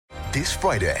This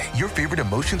Friday, your favorite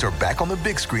emotions are back on the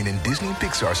big screen in Disney and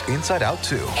Pixar's Inside Out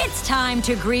 2. It's time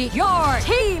to greet your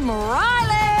Team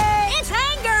Riley. It's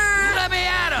anger. Let me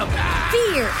at him.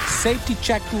 Fear. Safety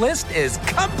checklist is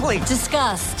complete.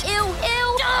 Disgust. Ew,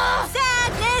 ew.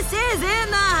 Sadness is in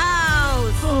the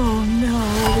house. Oh, no.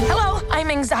 Hello, I'm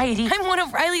anxiety. I'm one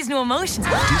of Riley's new emotions.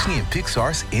 Disney and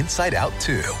Pixar's Inside Out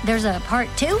 2. There's a part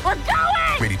 2? We're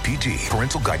going! Rated PG.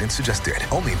 Parental guidance suggested.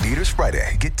 Only in theaters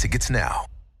Friday. Get tickets now.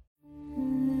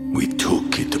 We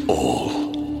took it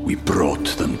all. We brought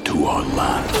them to our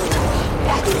land.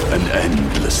 An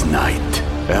endless night,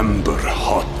 ember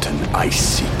hot and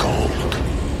icy cold.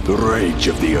 The rage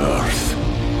of the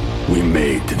earth. We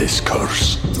made this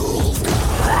curse.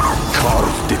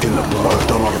 Carved it in the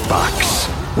blood on our backs.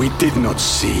 We did not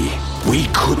see. We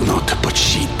could not, but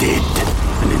she did.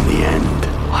 And in the end...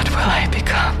 What will I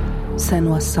become?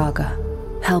 Senua's Saga.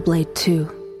 Hellblade 2.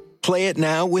 Play it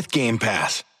now with Game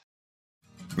Pass.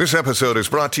 This episode is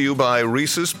brought to you by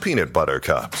Reese's Peanut Butter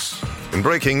Cups. In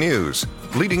breaking news,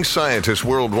 leading scientists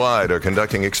worldwide are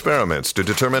conducting experiments to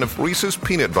determine if Reese's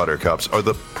Peanut Butter Cups are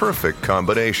the perfect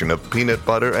combination of peanut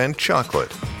butter and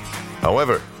chocolate.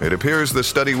 However, it appears the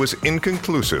study was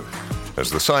inconclusive,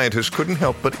 as the scientists couldn't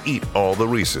help but eat all the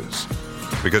Reese's.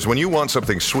 Because when you want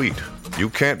something sweet, you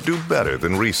can't do better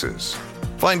than Reese's.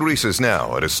 Find Reese's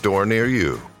now at a store near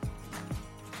you.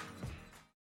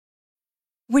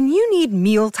 When you need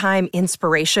mealtime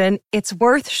inspiration, it's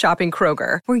worth shopping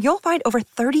Kroger, where you'll find over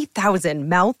 30,000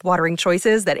 mouth-watering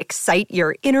choices that excite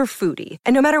your inner foodie.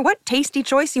 And no matter what tasty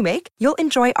choice you make, you'll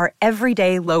enjoy our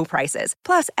everyday low prices,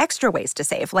 plus extra ways to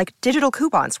save, like digital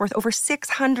coupons worth over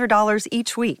 $600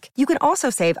 each week. You can also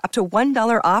save up to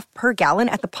 $1 off per gallon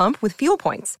at the pump with fuel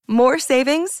points. More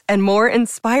savings and more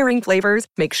inspiring flavors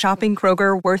make shopping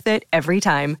Kroger worth it every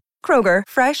time. Kroger,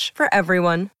 fresh for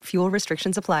everyone. Fuel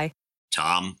restrictions apply.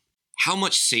 Tom, how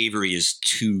much savory is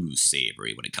too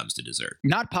savory when it comes to dessert?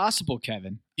 Not possible,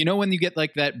 Kevin. You know when you get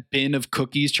like that bin of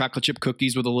cookies, chocolate chip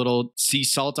cookies with a little sea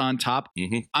salt on top?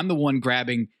 Mm-hmm. I'm the one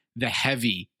grabbing the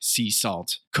heavy sea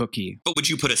salt cookie. But would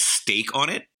you put a steak on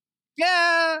it?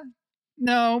 Yeah.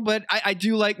 No, but I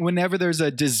do like whenever there's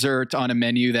a dessert on a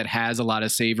menu that has a lot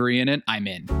of savory in it, I'm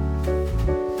in.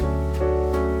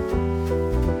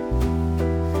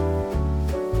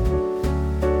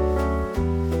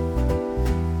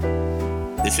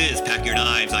 This is Pack Your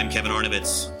Knives. I'm Kevin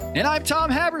Arnovitz. And I'm Tom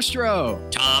Haberstroh.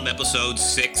 Tom, episode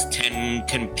 6, 10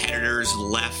 competitors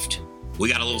left. We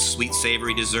got a little sweet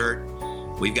savory dessert.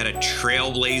 We've got a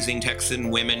trailblazing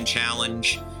Texan women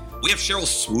challenge. We have Cheryl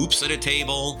Swoops at a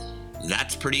table.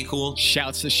 That's pretty cool.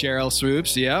 Shouts to Cheryl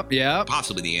Swoops. Yep.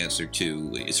 Possibly the answer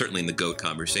to, certainly in the GOAT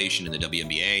conversation in the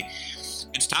WNBA.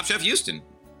 It's Top Chef Houston,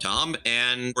 Tom,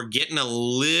 and we're getting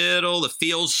the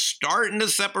field's starting to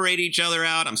separate each other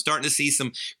out. I'm starting to see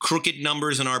some crooked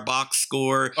numbers in our box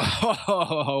score.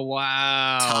 Oh,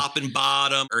 wow. Top and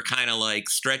bottom are kind of like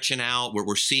stretching out where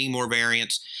we're seeing more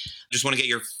variance. Just want to get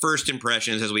your first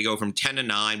impressions as we go from 10 to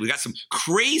 9. We've got some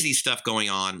crazy stuff going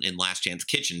on in Last Chance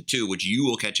Kitchen, too, which you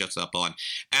will catch us up on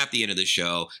at the end of the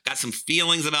show. Got some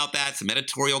feelings about that, some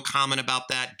editorial comment about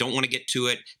that. Don't want to get to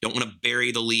it. Don't want to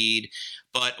bury the lead.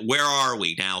 But where are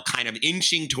we now? Kind of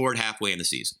inching toward halfway in the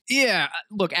season. Yeah,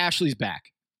 look, Ashley's back.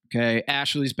 Okay,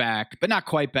 Ashley's back, but not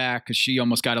quite back because she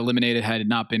almost got eliminated had it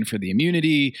not been for the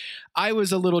immunity. I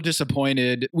was a little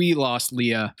disappointed. We lost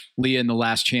Leah in the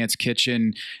Last Chance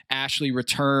Kitchen. Ashley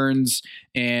returns,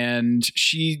 and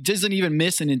she doesn't even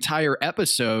miss an entire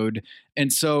episode.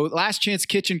 And so Last Chance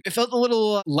Kitchen, it felt a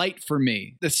little light for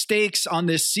me. The stakes on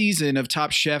this season of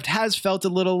Top Chef has felt a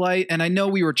little light. And I know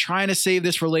we were trying to save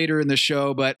this for later in the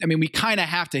show, but I mean, we kind of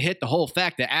have to hit the whole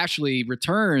fact that Ashley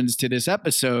returns to this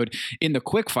episode in the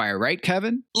quickfire, right,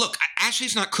 Kevin? Look,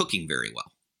 Ashley's not cooking very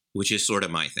well, which is sort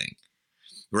of my thing,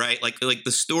 right? Like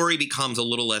the story becomes a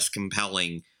little less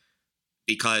compelling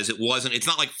because it's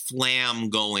not like Flam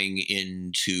going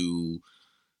into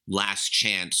Last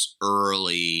Chance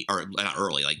early, or not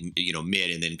early, like,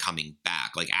 mid and then coming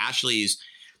back. Like Ashley's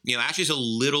a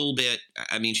little bit,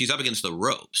 I mean, she's up against the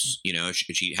ropes.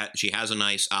 She has a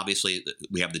nice, obviously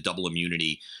we have the double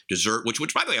immunity dessert, which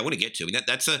by the way, I want to get to. I mean,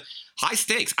 that's a high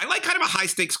stakes. I like kind of a high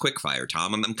stakes quickfire,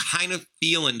 Tom. I'm kind of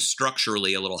feeling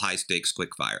structurally a little high stakes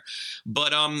quickfire,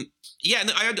 but yeah.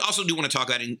 And I also do want to talk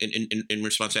about in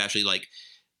response to Ashley, like,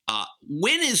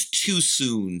 when is too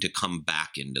soon to come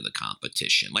back into the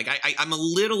competition? Like I'm a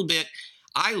little bit,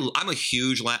 I'm a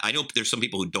huge, I know there's some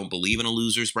people who don't believe in a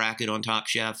loser's bracket on Top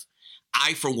Chef.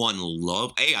 I, for one,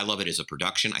 I love it as a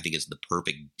production. I think it's the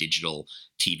perfect digital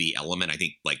TV element. I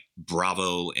think like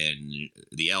Bravo and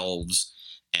the Elves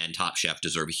and Top Chef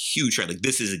deserve a huge credit. Like,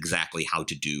 this is exactly how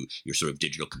to do your sort of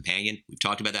digital companion. We've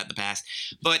talked about that in the past,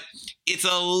 but it's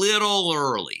a little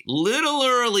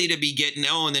early to be getting,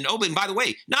 and by the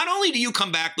way, not only do you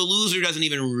come back, the loser doesn't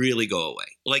even really go away.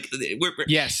 Like,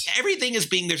 yes, everything is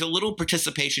there's a little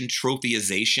participation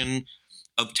trophyization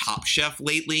of Top Chef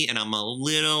lately, and I'm a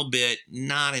little bit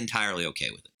not entirely okay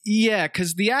with it. Yeah,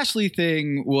 because the Ashley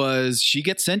thing was she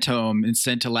gets sent home and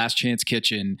sent to Last Chance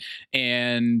Kitchen,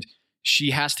 and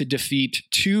she has to defeat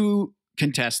 2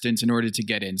 contestants in order to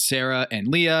get in. Sarah and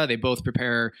Leah, they both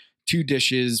prepare 2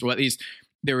 dishes. Well, at least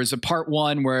there was a part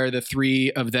 1 where the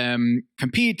 3 of them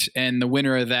compete, and the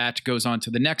winner of that goes on to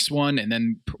the next one, and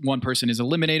then one person is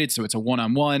eliminated, so it's a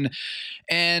one-on-one.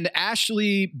 And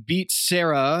Ashley beats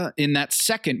Sarah in that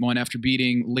second one after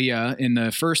beating Leah in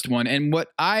the first one. And what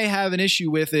I have an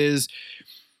issue with is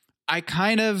I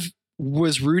kind of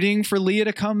was rooting for Leah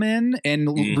to come in and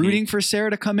rooting for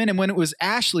Sarah to come in. And when it was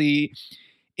Ashley,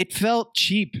 it felt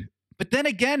cheap. But then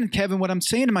again, Kevin, what I'm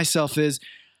saying to myself is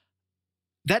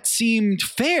that seemed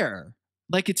fair.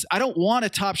 Like, I don't want a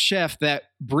Top Chef that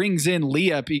brings in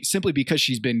Leah simply because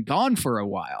she's been gone for a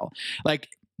while. Like,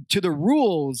 to the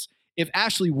rules, if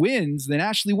Ashley wins, then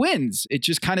Ashley wins. It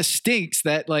just kind of stinks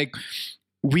that, like,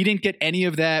 we didn't get any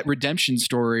of that redemption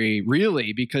story,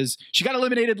 really, because she got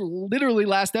eliminated literally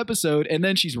last episode, and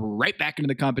then she's right back into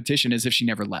the competition as if she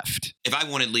never left. If I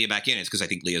wanted Leah back in, it's because I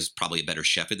think Leah's probably a better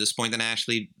chef at this point than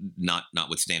Ashley,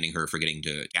 notwithstanding her forgetting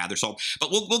to gather salt. But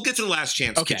we'll get to the Last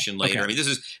Chance Kitchen later. Okay. I mean, this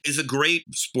is a great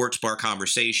sports bar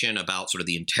conversation about sort of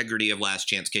the integrity of Last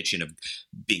Chance Kitchen, of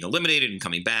being eliminated and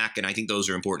coming back, and I think those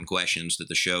are important questions that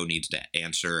the show needs to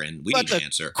answer, and we need to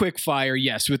answer. Quick fire,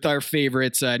 yes, with our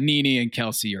favorites, Nene and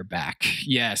Kelsey are back.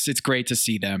 Yes, it's great to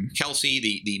see them.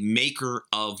 Kelsey, the maker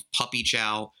of Puppy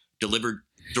Chow, delivered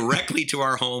directly to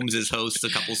our homes as hosts a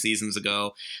couple seasons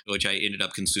ago, which I ended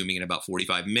up consuming in about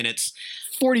 45 minutes.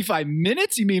 45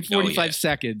 minutes? You mean 45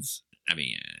 seconds? I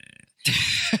mean,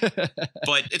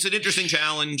 but it's an interesting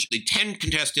challenge. The 10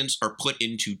 contestants are put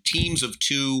into teams of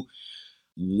 2,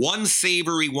 1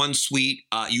 savory, 1 sweet.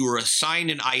 You are assigned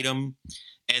an item,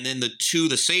 and then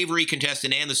the savory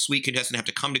contestant and the sweet contestant have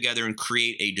to come together and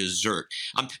create a dessert.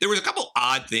 There was a couple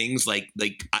odd things, like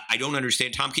I don't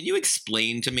understand. Tom, can you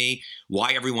explain to me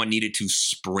why everyone needed to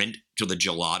sprint to the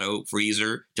gelato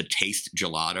freezer to taste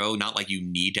gelato? Not like you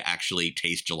need to actually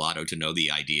taste gelato to know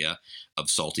the idea of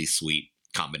salty sweet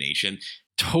combination.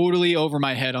 Totally over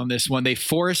my head on this one. They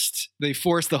forced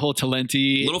the whole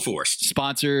Talenti, little forced,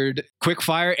 sponsored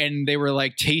quickfire, and they were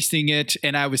like tasting it,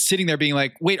 and I was sitting there being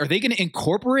like, wait, are they going to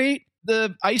incorporate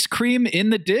the ice cream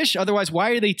in the dish? Otherwise, why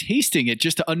are they tasting it?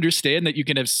 Just to understand that you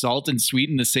can have salt and sweet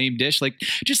in the same dish? Like,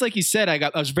 just like you said,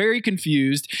 I was very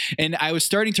confused, and I was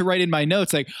starting to write in my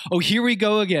notes like, oh, here we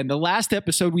go again. The last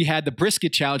episode we had the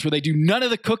brisket challenge where they do none of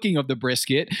the cooking of the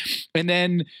brisket, and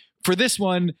then for this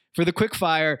one, for the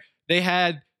quickfire, they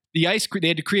had the ice cream. They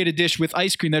had to create a dish with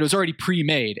ice cream that was already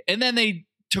pre-made. And then they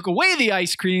took away the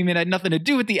ice cream and had nothing to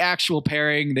do with the actual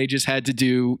pairing. They just had to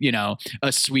do,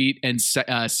 a sweet and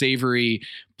savory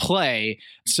play.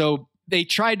 So they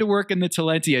tried to work in the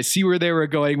Talenti. I see where they were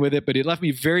going with it, but it left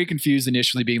me very confused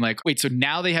initially, being like, wait, so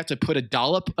now they have to put a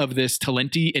dollop of this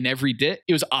Talenti in every dish?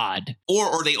 It was odd. Or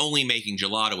are they only making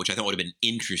gelato, which I thought would have been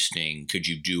interesting. Could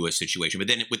you do a situation? But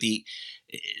then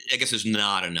I guess there's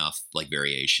not enough like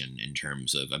variation in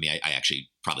terms of, I actually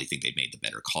probably think they made the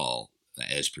better call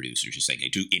as producers, just saying, hey,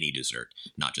 do any dessert,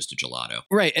 not just a gelato.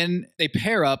 Right. And they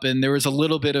pair up, and there was a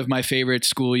little bit of my favorite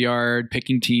schoolyard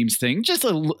picking teams thing, just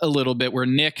a little bit where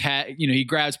Nick had, he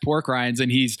grabs pork rinds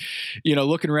and he's,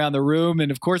 looking around the room.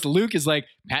 And of course, Luke is like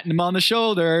patting him on the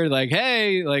shoulder, like,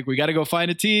 hey, like, we got to go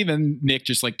find a team. And Nick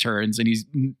just like turns, and he's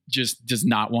just does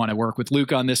not want to work with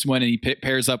Luke on this one. And he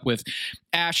pairs up with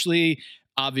Ashley,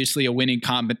 obviously a winning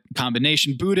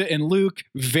combination. Buddha and Luke,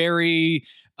 very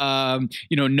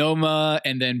Noma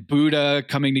and then Buddha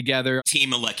coming together. Team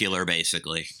Molecular,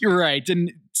 basically. You're right.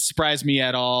 Didn't surprise me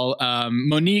at all.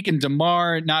 Monique and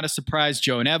Damar, not a surprise.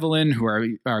 Joe and Evelyn, who are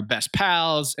our best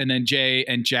pals, and then Jay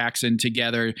and Jackson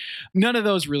together. None of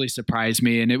those really surprised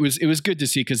me, and it was good to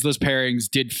see because those pairings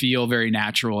did feel very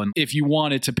natural. And if you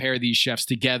wanted to pair these chefs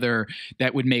together,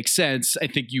 that would make sense. I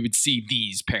think you would see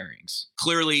these pairings.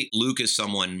 Clearly, Luke is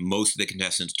someone most of the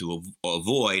contestants to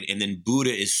avoid, and then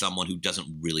Buddha is someone who doesn't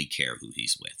really care who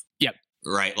he's with. Yep.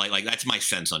 Right? Like that's my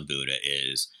sense on Buddha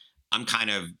is I'm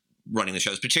kind of running the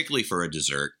shows, particularly for a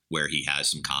dessert. where he has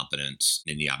some competence.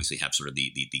 And you obviously have sort of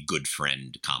the good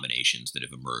friend combinations that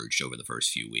have emerged over the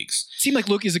first few weeks. It seemed like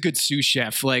Luke is a good sous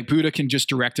chef. Like Buddha can just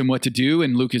direct him what to do,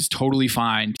 and Luke is totally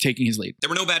fine taking his lead. There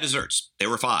were no bad desserts. There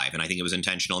were 5, and I think it was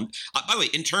intentional. And, by the way,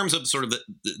 in terms of sort of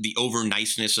the over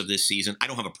niceness of this season, I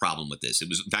don't have a problem with this. It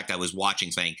was, in fact, I was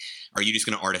watching saying, are you just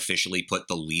going to artificially put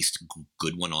the least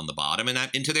good one on the bottom? And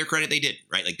that, and to their credit, they did,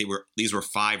 right? Like these were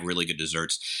 5 really good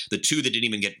desserts. The 2 that didn't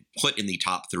even get put in the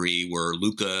top 3 were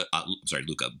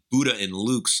Buddha and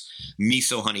Luke's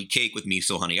miso honey cake with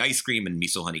miso honey ice cream and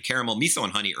miso honey caramel. Miso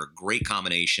and honey are a great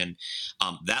combination.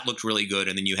 That looked really good.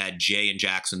 And then you had Jay and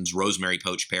Jackson's rosemary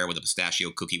poached pear with a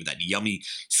pistachio cookie with that yummy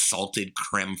salted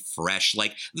creme fraiche.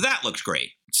 Like that looked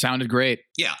great. Sounded great.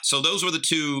 Yeah. So those were the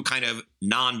 2 kind of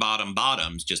non-bottom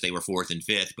bottoms, just they were 4th and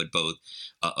 5th, but both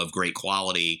of great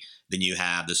quality. Then you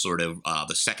have the sort of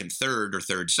the second third or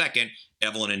third second,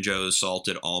 Evelyn and Joe's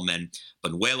salted almond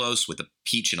buñuelos with a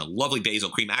peach and a lovely basil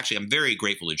cream. Actually, I'm very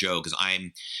grateful to Joe because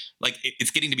I'm like,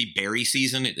 it's getting to be berry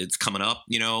season. It's coming up,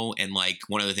 you know, and like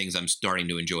one of the things I'm starting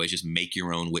to enjoy is just make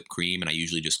your own whipped cream. And I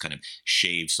usually just kind of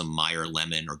shave some Meyer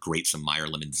lemon or grate some Meyer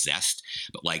lemon zest.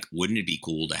 But like, wouldn't it be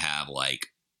cool to have like,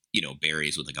 you know,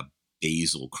 berries with like a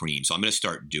basil cream? So I'm going to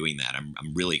start doing that. I'm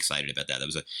really excited about that. That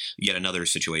was yet another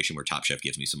situation where Top Chef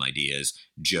gives me some ideas.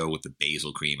 Joe with the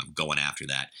basil cream. I'm going after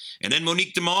that. And then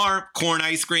Monique DeMar, corn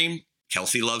ice cream.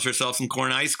 Kelsey loves herself some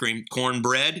corn ice cream.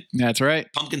 Cornbread. That's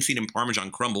right. Pumpkin seed and Parmesan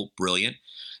crumble. Brilliant.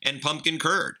 And pumpkin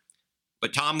curd.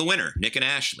 But Tom, the winner, Nick and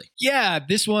Ashley. Yeah,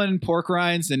 this one, pork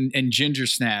rinds and ginger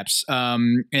snaps.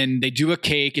 And they do a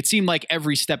cake. It seemed like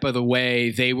every step of the way,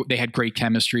 they had great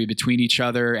chemistry between each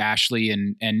other, Ashley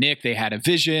and Nick. They had a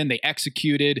vision. They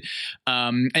executed.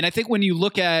 And I think when you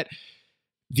look at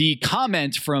the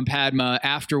comment from Padma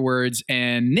afterwards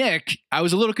and Nick, I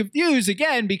was a little confused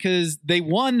again because they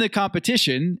won the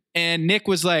competition and Nick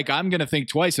was like, I'm going to think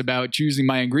twice about choosing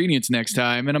my ingredients next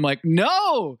time. And I'm like,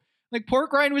 no. Like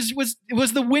pork rind was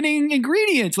the winning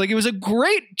ingredient. Like it was a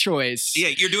great choice. Yeah,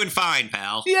 you're doing fine,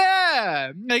 pal.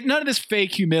 Yeah, like none of this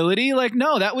fake humility. Like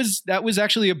no, that was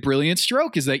actually a brilliant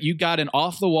stroke. Is that you got an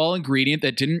off the wall ingredient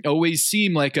that didn't always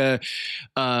seem like a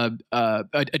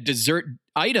dessert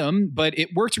item, but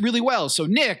it worked really well. So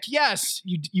Nick, yes,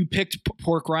 you picked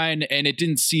pork rind, and it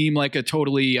didn't seem like a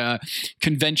totally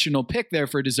conventional pick there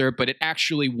for dessert, but it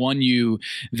actually won you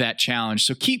that challenge.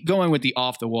 So keep going with the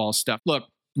off the wall stuff. Look.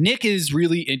 Nick is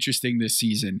really interesting this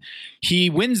season. He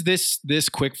wins this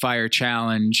quickfire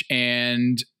challenge,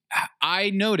 and I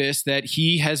noticed that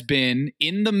he has been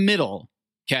in the middle,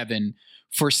 Kevin,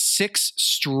 for 6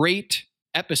 straight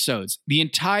episodes. The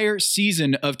entire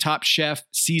season of Top Chef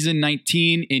season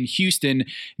 19 in Houston,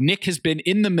 Nick has been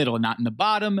in the middle, not in the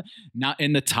bottom, not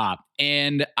in the top.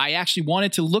 And I actually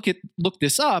wanted to look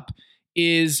this up.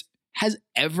 Has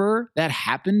ever that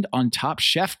happened on Top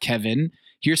Chef, Kevin?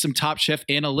 Here's some Top Chef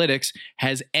analytics.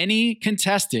 Has any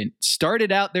contestant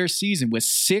started out their season with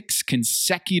 6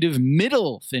 consecutive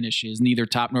middle finishes, neither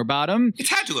top nor bottom? It's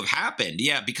had to have happened,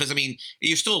 yeah, because, I mean,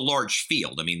 you're still a large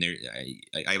field. I mean,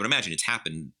 I would imagine it's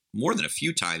happened more than a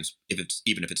few times,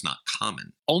 even if it's not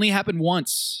common. Only happened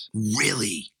once.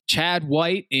 Really? Chad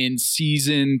White in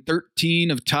season 13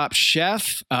 of Top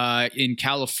Chef in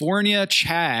California.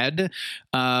 Chad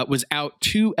was out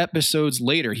 2 episodes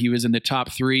later. He was in the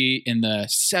top 3 in the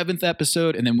 7th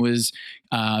episode and then was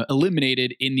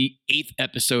eliminated in the 8th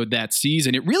episode that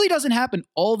season. It really doesn't happen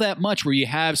all that much where you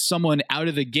have someone out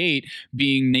of the gate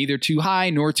being neither too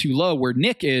high nor too low where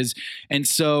Nick is. And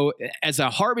so as a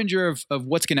harbinger of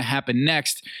what's going to happen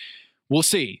next, we'll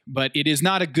see, but it is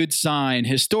not a good sign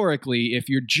historically if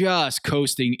you're just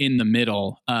coasting in the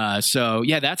middle. So,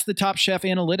 yeah, that's the Top Chef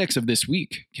analytics of this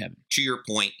week, Kevin. To your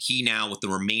point, he now, with the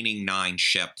remaining 9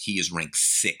 chefs, he is ranked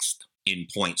 6th in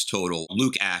points total.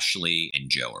 Luke, Ashley, and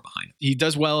Joe are behind him. He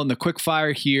does well in the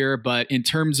quickfire here, but in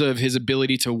terms of his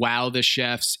ability to wow the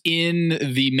chefs in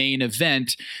the main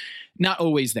event, not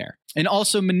always there. And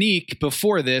also Monique,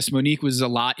 before this, Monique was a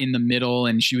lot in the middle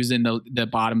and she was in the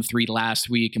bottom 3 last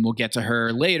week, and we'll get to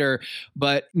her later.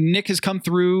 But Nick has come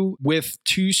through with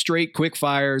 2 straight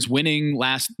quickfires, winning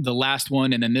the last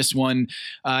one and then this one.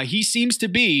 He seems to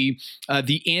be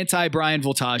the anti-Brian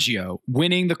Voltaggio,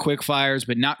 winning the quickfires,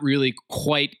 but not really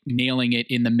quite nailing it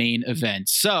in the main event.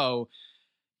 So,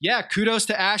 yeah, kudos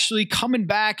to Ashley coming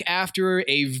back after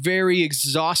a very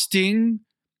exhausting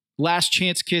Last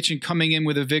Chance Kitchen, coming in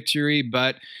with a victory,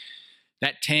 but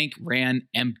that tank ran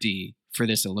empty for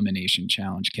this elimination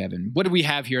challenge, Kevin. What do we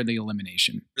have here in the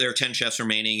elimination? There are 10 chefs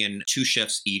remaining, and 2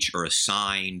 chefs each are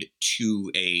assigned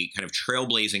to a kind of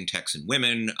trailblazing Texan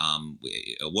women.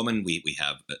 A woman, we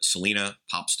have Selena,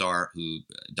 pop star, who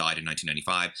died in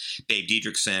 1995. Babe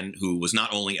Didrikson, who was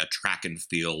not only a track and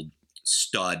field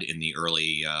stud in the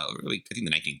early, I think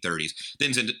the 1930s,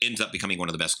 then ends up becoming one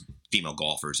of the best female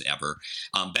golfers ever.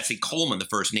 Bessie Coleman, the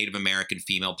first Native American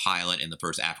female pilot and the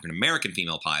first African American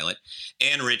female pilot.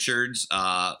 Ann Richards,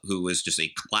 who was just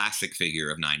a classic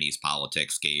figure of 90s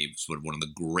politics, gave sort of one of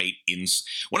the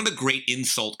great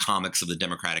insult comics of the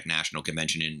Democratic National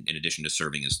Convention, in addition to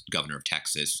serving as governor of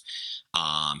Texas.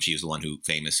 She was the one who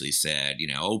famously said,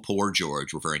 oh, poor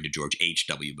George, referring to George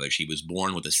H.W. Bush. He was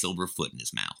born with a silver foot in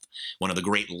his mouth. One of the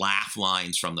great laugh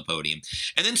lines from the podium.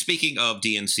 And then speaking of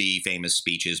DNC famous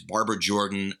speeches, Barbara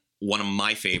Jordan, one of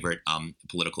my favorite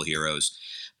political heroes.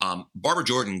 Barbara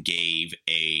Jordan gave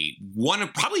maybe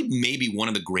one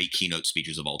of the great keynote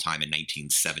speeches of all time in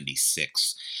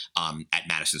 1976 at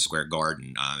Madison Square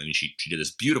Garden. She did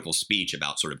this beautiful speech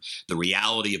about sort of the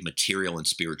reality of material and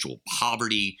spiritual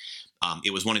poverty.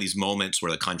 It was one of these moments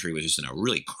where the country was just in a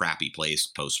really crappy place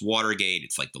post-Watergate.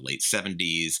 It's like the late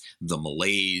 70s, the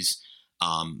malaise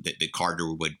that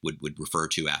Carter would refer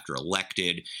to after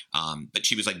elected. But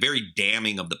she was like very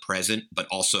damning of the present, but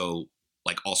also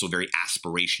very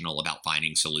aspirational about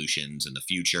finding solutions in the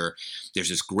future. There's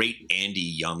this great Andy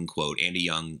Young quote. Andy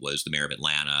Young was the mayor of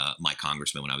Atlanta, my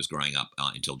congressman when I was growing up,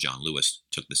 until John Lewis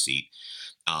took the seat.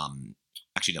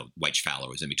 Actually, no, White Fowler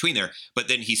was in between there. But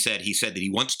then he said that he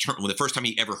once when the first time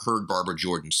he ever heard Barbara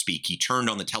Jordan speak, he turned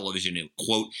on the television and,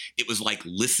 quote, it was like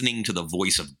listening to the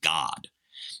voice of God.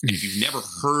 If you've never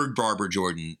heard Barbara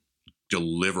Jordan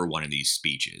deliver one of these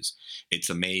speeches, it's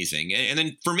amazing. And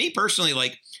then for me personally,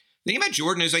 like, the thing about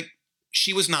Jordan is, like,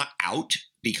 she was not out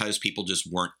because people just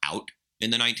weren't out in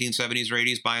the 1970s or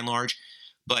 80s by and large.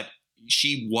 But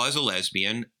she was a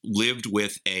lesbian, lived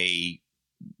with a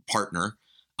partner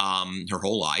her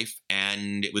whole life,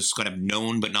 and it was kind of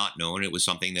known but not known. It was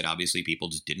something that obviously people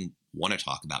just didn't want to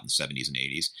talk about in the 70s and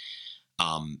 80s.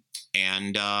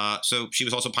 So she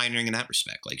was also pioneering in that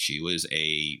respect. Like, she was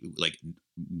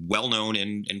well-known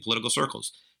in political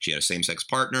circles. She had a same-sex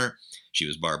partner. She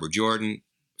was Barbara Jordan,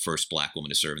 first Black woman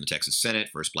to serve in the Texas Senate,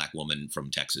 first Black woman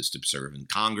from Texas to serve in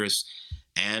Congress.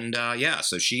 And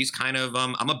so she's kind of,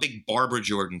 I'm a big Barbara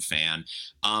Jordan fan.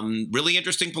 Really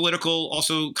interesting political,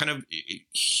 also kind of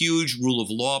huge rule of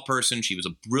law person. She was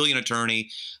a brilliant attorney.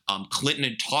 Clinton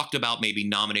had talked about maybe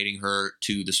nominating her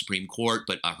to the Supreme Court,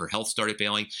 but her health started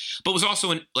failing. But was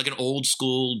also an old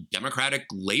school Democratic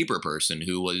labor person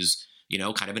who was,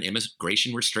 kind of an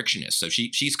immigration restrictionist. So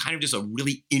she's kind of just a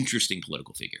really interesting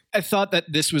political figure. I thought that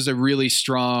this was a really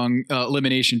strong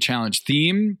elimination challenge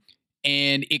theme.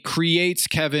 And it creates,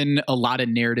 Kevin, a lot of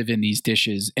narrative in these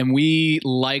dishes. And we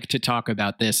like to talk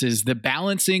about this, is the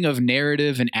balancing of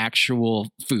narrative and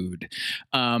actual food.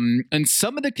 And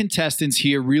some of the contestants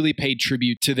here really paid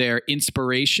tribute to their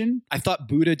inspiration. I thought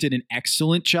Buddha did an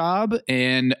excellent job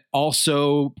and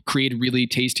also created really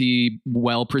tasty,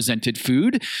 well-presented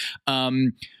food.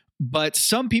 But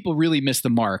some people really missed the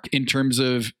mark in terms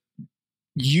of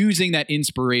using that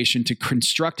inspiration to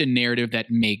construct a narrative that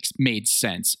made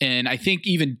sense. And I think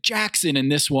even Jackson in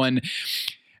this one,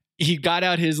 he got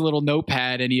out his little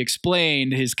notepad and he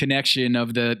explained his connection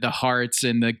of the hearts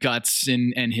and the guts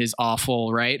and his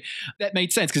offal, right? That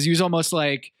made sense because he was almost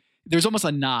like, there's almost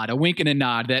a nod, a wink and a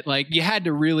nod that, like, you had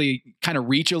to really kind of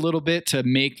reach a little bit to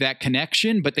make that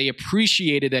connection, but they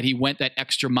appreciated that he went that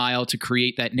extra mile to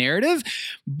create that narrative.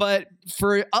 But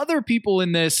for other people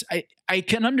in this, I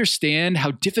can understand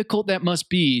how difficult that must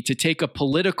be to take a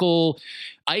political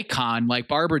icon like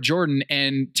Barbara Jordan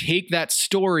and take that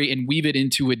story and weave it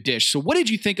into a dish. So what did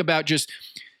you think about just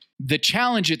the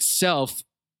challenge itself,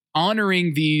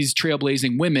 honoring these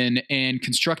trailblazing women and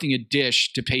constructing a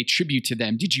dish to pay tribute to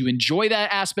them? Did you enjoy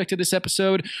that aspect of this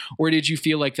episode, or did you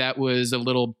feel like that was a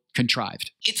little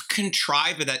contrived? It's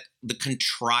contrived, but that the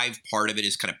contrived part of it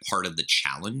is kind of part of the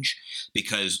challenge,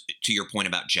 because to your point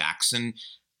about Jackson,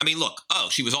 I mean, look,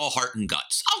 she was all heart and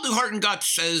guts. I'll do heart and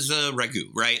guts as a ragu,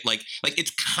 right? Like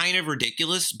it's kind of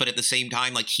ridiculous, but at the same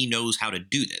time, like, he knows how to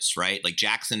do this, right? Like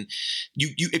Jackson,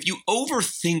 if you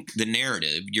overthink the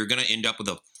narrative, you're going to end up with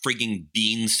a frigging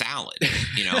bean salad,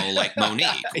 like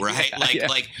Monique, right?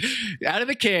 Like out of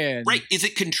the can. Right. Is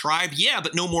it contrived? Yeah,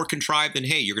 but no more contrived than,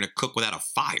 hey, you're going to cook without a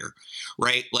fire,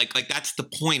 right? Like that's the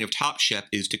point of Top Chef,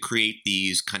 is to create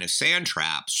these kind of sand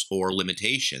traps or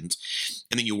limitations,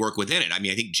 and then you work within it. I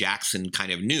mean, I think Jackson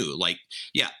kind of knew, like,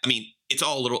 yeah, I mean, it's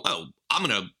all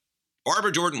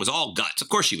Barbara Jordan was all guts. Of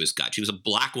course she was guts. She was a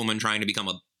Black woman trying to become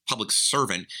a public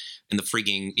servant in the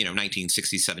freaking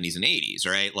 1960s, 70s, and 80s,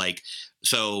 right? Like,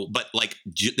 so, but like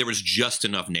there was just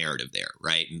enough narrative there,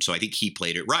 right? And so I think he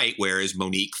played it right, whereas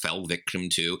Monique fell victim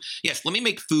to, yes, let me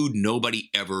make food nobody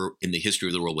ever in the history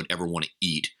of the world would ever want to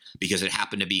eat because it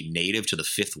happened to be native to the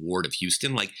 5th Ward of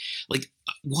Houston. Like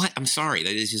what? I'm sorry,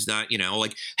 that is just not,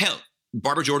 like, hell,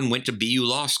 Barbara Jordan went to BU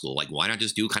Law School. Like, why not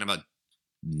just do kind of a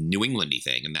New Englandy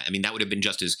thing? And that would have been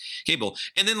just as capable.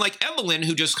 And then like Evelyn,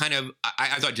 who just kind of,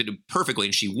 I thought did it perfectly,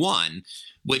 and she won,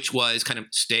 which was kind of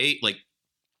stay like,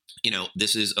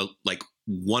 this is like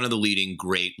one of the leading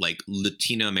great like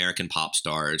Latina American pop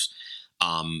stars.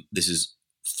 This is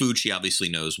food she obviously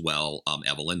knows well,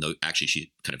 Evelyn, though actually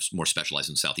she kind of more specialized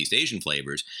in Southeast Asian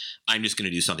flavors. I'm just going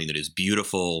to do something that is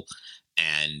beautiful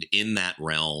and in that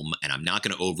realm, and I'm not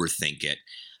going to overthink it.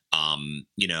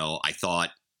 I thought,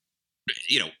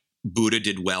 Buddha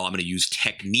did well. I'm going to use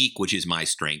technique, which is my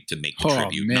strength, to make the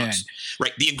tribute nuts.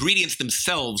 Right. The ingredients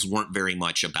themselves weren't very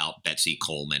much about Betsy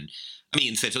Coleman. I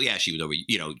mean, so yeah, she was over,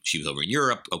 she was over in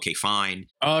Europe. Okay, fine.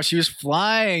 Oh, she was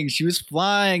flying.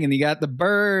 And you got the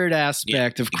bird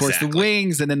aspect, of course, exactly. The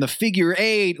wings, and then the figure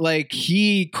 8. Like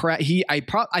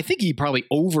I think he probably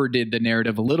overdid the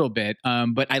narrative a little bit.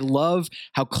 But I love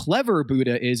how clever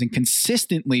Buddha is and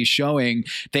consistently showing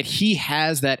that he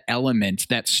has that element,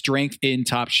 that strength in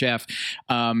Top Chef.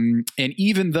 And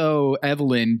even though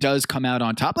Evelyn does come out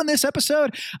on top on this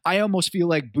episode, I almost feel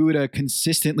like Buddha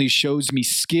consistently shows me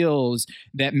skills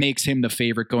that makes him the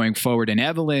favorite going forward. And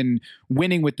Evelyn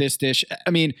winning with this dish,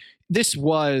 I mean,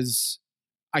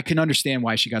 I can understand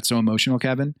why she got so emotional,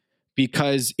 Kevin,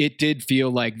 because it did feel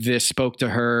like this spoke to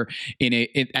her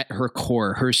at her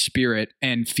core, her spirit,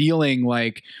 and feeling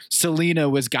like Selena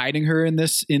was guiding her in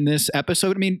this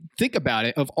episode. I mean, think about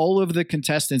it. Of all of the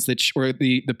contestants or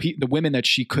the women that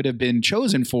she could have been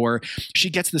chosen for, she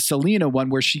gets the Selena one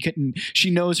where she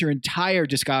knows her entire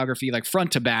discography like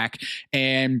front to back,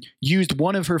 and used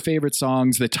one of her favorite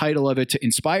songs, the title of it, to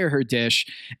inspire her dish.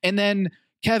 And then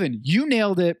Kevin, you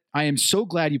nailed it. I am so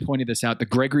glad you pointed this out. The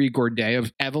Gregory Gourdet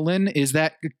of Evelyn is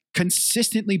that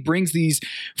consistently brings these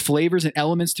flavors and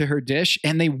elements to her dish,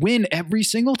 and they win every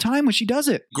single time when she does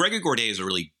it. Gregory Gourdet is a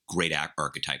really great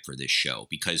archetype for this show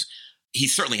because he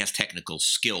certainly has technical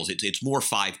skills. It's more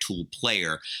 5-tool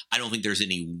player. I don't think there's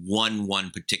any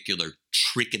one particular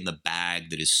trick in the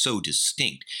bag that is so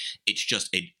distinct. It's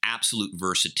just an absolute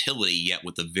versatility, yet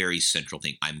with a very central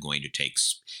thing. I'm going to take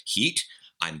heat.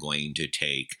 I'm going to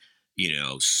take,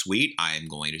 sweet. I'm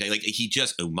going to take, like, he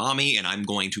just umami, and I'm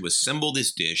going to assemble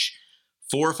this dish,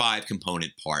 4 or 5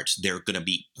 component parts. They're going to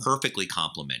be perfectly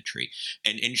complementary.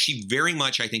 And she very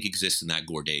much, I think, exists in that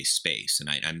Gourdet space.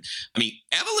 And I mean,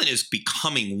 Evelyn is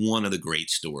becoming one of the great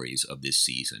stories of this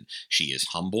season. She is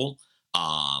humble.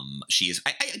 She is,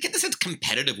 I get the sense,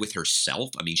 competitive with herself.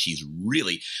 I mean,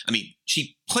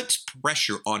 she puts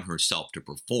pressure on herself to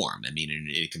perform. I mean,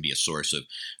 it can be a source of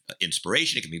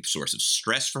inspiration. It can be a source of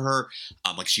stress for her.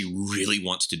 Like, she really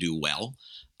wants to do well.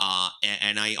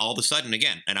 And I, all of a sudden,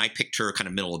 again, and I picked her kind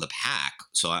of middle of the pack,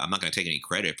 so I'm not going to take any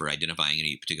credit for identifying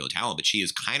any particular talent, but she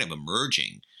is kind of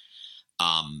emerging,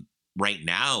 right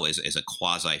now as a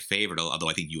quasi favorite, although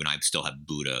I think you and I still have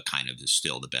Buddha kind of is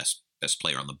still the best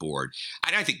player on the board.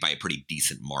 And I think by a pretty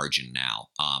decent margin now.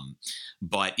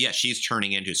 But yeah, she's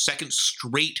turning into second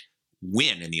straight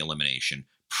win in the elimination.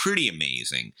 Pretty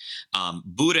amazing.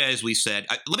 Buddha, as we said,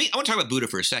 I want to talk about Buddha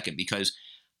for a second, because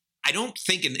I don't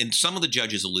think, and some of the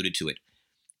judges alluded to it,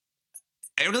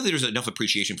 I don't know that there's enough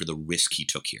appreciation for the risk he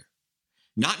took here.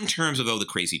 Not in terms of, the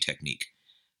crazy technique.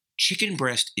 Chicken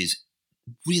breast is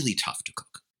really tough to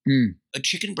cook. A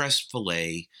chicken breast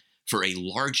filet for a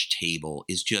large table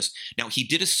is just, now he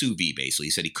did a sous vide basically.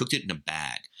 He said he cooked it in a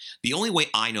bag. The only way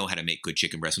I know how to make good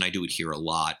chicken breast, and I do it here a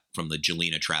lot from the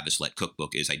Jelena Travis Lett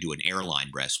cookbook, is I do an airline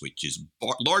breast, which is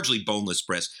largely boneless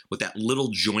breast with that little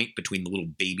joint between the little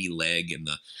baby leg and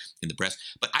the breast.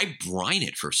 But I brine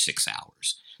it for 6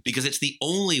 hours because it's the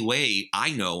only way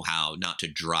I know how not to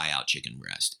dry out chicken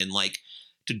breast. And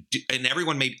and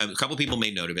everyone a couple people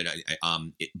made note of it.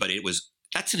 But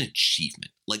that's an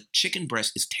achievement. Like, chicken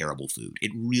breast is terrible food.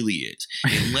 It really is.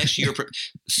 Unless you're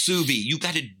sous vide, you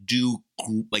got to do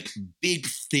like big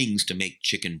things to make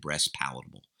chicken breast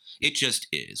palatable. It just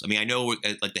is. I mean, I know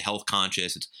like the health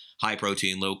conscious, it's high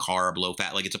protein, low carb, low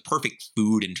fat. Like, it's a perfect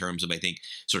food in terms of, I think,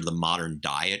 sort of the modern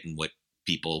diet and what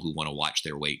people who want to watch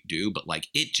their weight do. But like,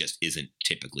 it just isn't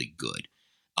typically good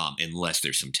unless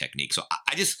there's some technique. So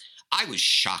I was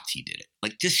shocked he did it.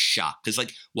 Like, just shocked. Because,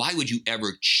 like, why would you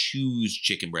ever choose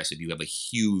chicken breast if you have a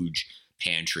huge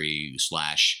pantry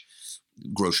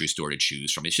 / grocery store to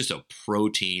choose from? It's just a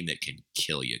protein that can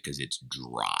kill you because it's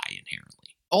dry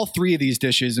inherently. all three of these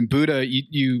dishes, and Buddha,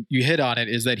 you hit on it,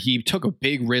 is that he took a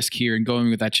big risk here in going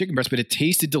with that chicken breast, but it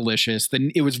tasted delicious.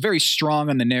 Then it was very strong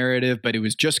on the narrative, but it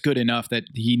was just good enough that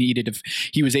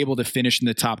he was able to finish in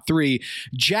the top three.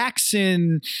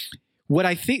 Jackson, what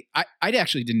I think, I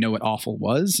actually didn't know what offal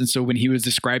was. And so when he was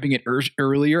describing it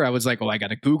earlier, I was like, I got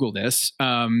to Google this.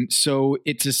 So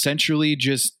it's essentially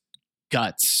just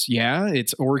guts. Yeah,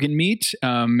 it's organ meat.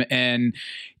 And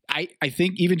I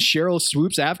think even Cheryl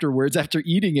Swoops afterwards, after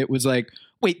eating it, was like,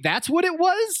 wait, that's what it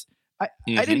was? I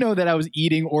didn't know that I was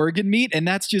eating organ meat. And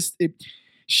that's just it.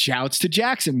 Shouts to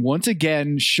Jackson once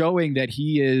again, showing that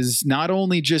he is not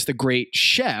only just a great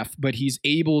chef, but he's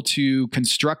able to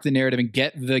construct the narrative and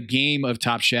get the game of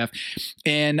Top Chef.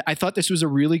 And I thought this was a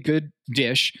really good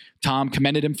dish. Tom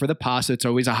commended him for the pasta. It's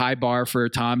always a high bar for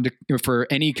Tom for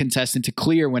any contestant to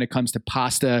clear when it comes to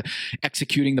pasta,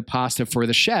 executing the pasta for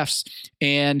the chefs.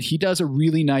 And he does a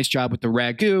really nice job with the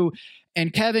ragu.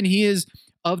 And Kevin,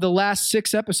 of the last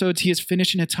 6 episodes, he has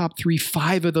finished in the top 3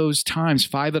 5 of those times,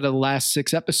 5 of the last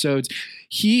 6 episodes.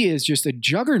 He is just a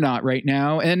juggernaut right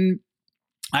now. And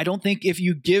I don't think if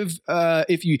you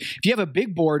have a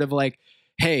big board of like,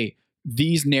 hey,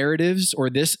 these narratives or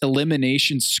this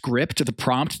elimination script, the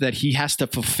prompt that he has to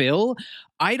fulfill,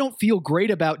 I don't feel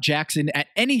great about Jackson at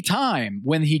any time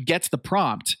when he gets the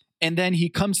prompt. And then he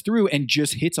comes through and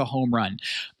just hits a home run.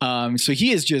 So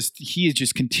he is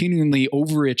just continually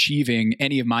overachieving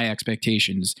any of my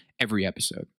expectations every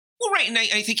episode. Well, right, and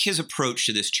I think his approach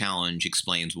to this challenge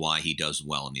explains why he does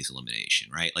well in these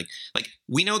elimination, right? Like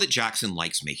we know that Jackson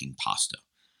likes making pasta.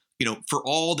 For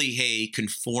all the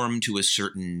conform to a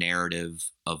certain narrative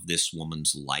of this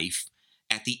woman's life.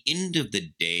 At the end of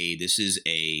the day, this is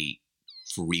a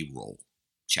free roll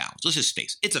challenge. Let's just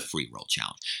face it. It's a free roll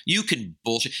challenge. You can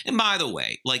bullshit. And by the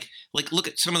way, like look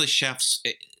at some of the chefs,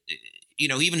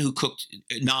 even who cooked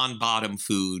non-bottom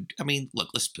food. I mean, look,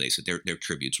 let's face it. Their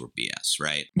tributes were BS,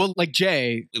 right? Well, like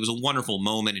Jay. It was a wonderful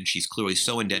moment, and she's clearly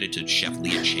so indebted to Chef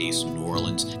Leah Chase from New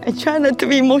Orleans. I try not to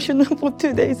be emotional for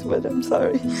 2 days, but I'm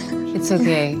sorry. It's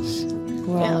okay.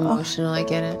 We're all emotional. I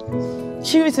get it.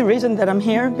 She was the reason that I'm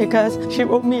here because she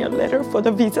wrote me a letter for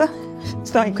the visa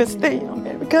so I could stay in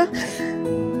America.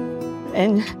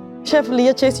 And Chef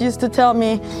Leah Chase used to tell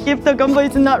me, if the gumbo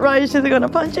is not right, she's going to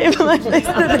punch him in my face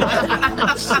today.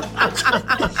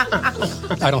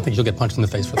 I don't think you'll get punched in the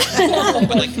face for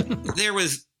that. But there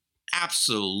was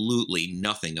absolutely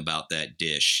nothing about that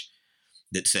dish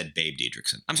that said Babe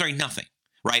Didrikson. I'm sorry, nothing,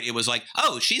 right? It was like,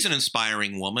 oh, she's an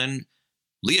inspiring woman.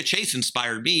 Leah Chase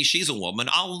inspired me. She's a woman.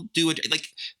 I'll do it. Like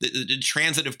the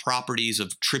transitive properties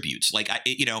of tributes. Like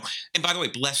and by the way,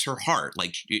 bless her heart.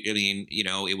 Like, I mean,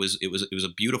 it was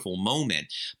a beautiful moment.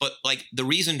 But like the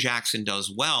reason Jackson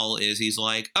does well is he's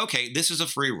like, okay, this is a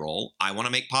free roll. I want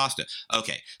to make pasta.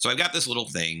 Okay, so I've got this little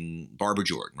thing, Barbara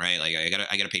Jordan, right? Like I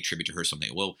gotta pay tribute to her something.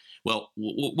 Well,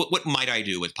 what might I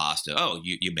do with pasta? Oh,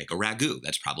 you make a ragu.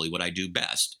 That's probably what I do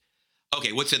best.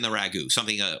 Okay, what's in the ragu?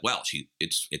 Something.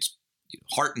 It's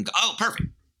heart and perfect.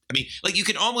 I mean, like you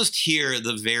can almost hear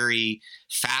the very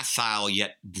facile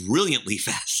yet brilliantly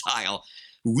facile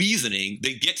reasoning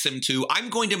that gets him to, I'm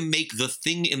going to make the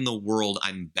thing in the world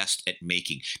I'm best at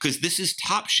making because this is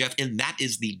Top Chef and that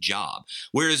is the job.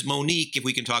 Whereas Monique, if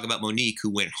we can talk about Monique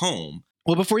who went home.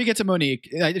 Well, before you get to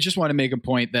Monique, I just want to make a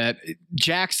point that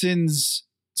Jackson's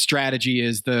strategy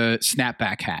is the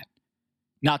snapback hat.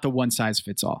 Not the one size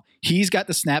fits all. He's got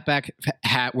the snapback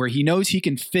hat where he knows he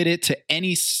can fit it to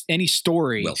any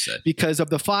story. Well said. Because of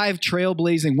the 5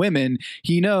 trailblazing women,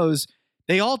 he knows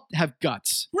they all have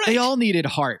guts. Right. They all needed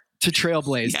heart to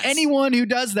trailblaze. Yes. Anyone who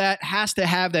does that has to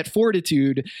have that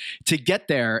fortitude to get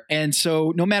there. And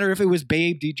so no matter if it was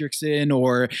Babe Didrikson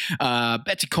or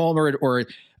Betsy Colmer or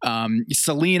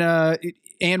Selena,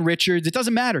 Ann Richards, it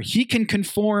doesn't matter. He can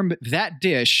conform that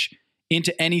dish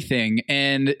into anything.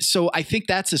 And so I think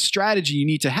that's a strategy you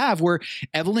need to have where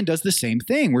Evelyn does the same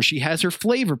thing, where she has her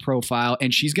flavor profile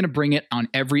and she's going to bring it on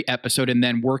every episode and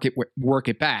then work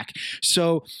it back.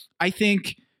 So I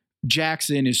think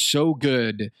Jackson is so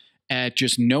good at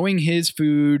just knowing his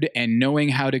food and knowing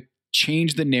how to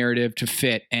change the narrative to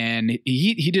fit. And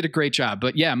he did a great job.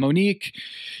 But yeah, Monique,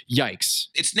 yikes.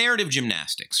 It's narrative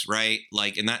gymnastics, right?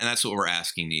 Like, and that's what we're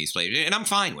asking these players. And I'm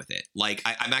fine with it. Like,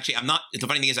 I'm not, the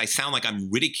funny thing is I sound like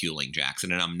I'm ridiculing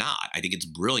Jackson and I'm not. I think it's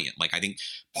brilliant. Like, I think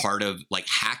part of like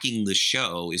hacking the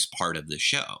show is part of the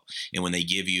show. And when they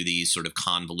give you these sort of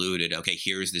convoluted, okay,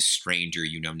 here's this stranger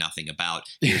you know nothing about.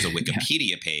 Here's a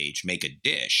Wikipedia page, make a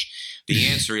dish. The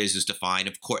answer is to find,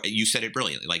 of course, you said it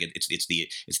brilliantly. Like it's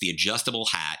the adjustable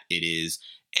hat. It is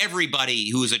everybody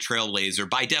who is a trailblazer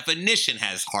by definition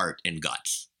has heart and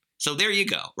guts. So there you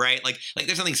go, right? Like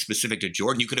there's nothing specific to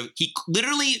Jordan. He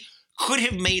literally could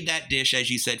have made that dish, as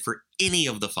you said, for any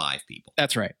of the 5 people.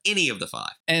 That's right. Any of the 5.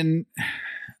 And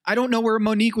I don't know where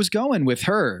Monique was going with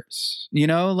hers.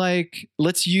 Like,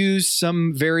 let's use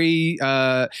some very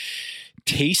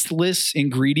tasteless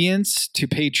ingredients to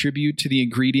pay tribute to the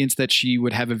ingredients that she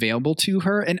would have available to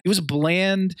her. And it was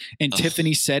bland, and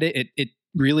Tiffany said it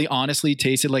really honestly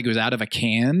tasted like it was out of a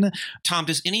can. Tom,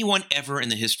 does anyone ever in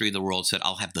the history of the world said,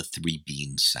 I'll have the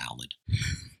 3-bean salad?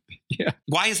 Yeah.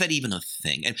 Why is that even a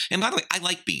thing? And by the way, I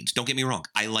like beans. Don't get me wrong.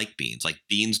 I like beans. Like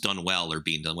beans done well or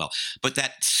beans done well. But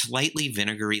that slightly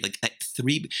vinegary, like that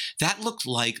looked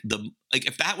like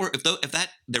if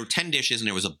there were 10 dishes and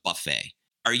there was a buffet,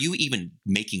 are you even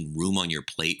making room on your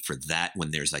plate for that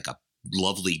when there's like a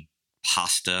lovely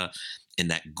pasta and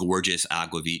that gorgeous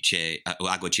aguachile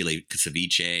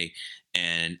ceviche?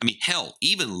 And I mean, hell,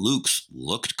 even Luke's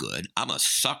looked good. I'm a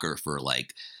sucker for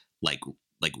like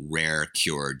rare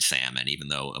cured salmon, even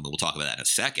though we'll talk about that in a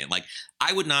second. Like,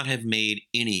 I would not have made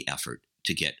any effort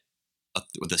to get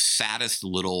the saddest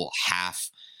little half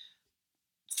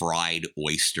fried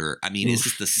oyster. I mean, it's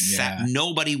just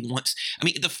nobody wants. I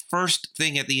mean, the first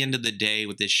thing at the end of the day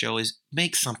with this show is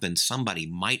make something somebody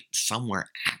might somewhere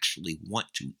actually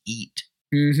want to eat.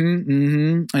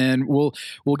 And we'll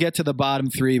get to the bottom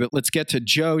 3, but let's get to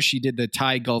Jo. She did the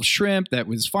Thai Gulf shrimp. That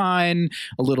was fine.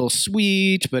 A little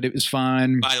sweet, but it was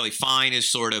fine. By the way, fine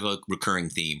is sort of a recurring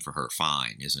theme for her.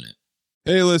 Fine, isn't it?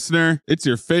 Hey, listener, it's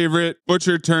your favorite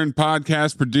butcher turned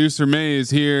podcast producer,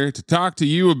 Maze, here to talk to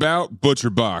you about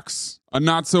ButcherBox. A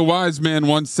not so wise man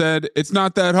once said, "It's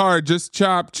not that hard, just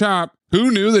chop, chop."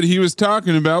 Who knew that he was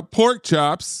talking about pork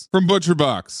chops from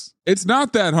ButcherBox? It's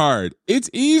not that hard. It's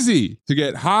easy to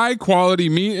get high quality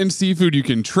meat and seafood you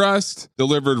can trust,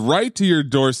 delivered right to your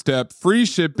doorstep, free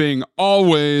shipping,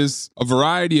 always, a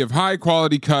variety of high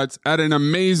quality cuts at an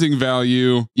amazing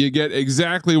value. You get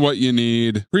exactly what you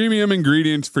need. Premium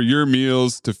ingredients for your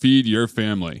meals to feed your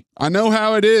family. I know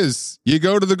how it is. You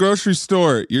go to the grocery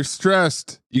store, you're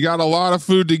stressed, you got a lot of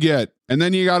food to get, and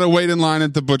then you got to wait in line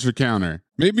at the butcher counter.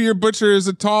 Maybe your butcher is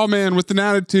a tall man with an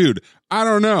attitude. I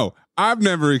don't know. I've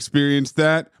never experienced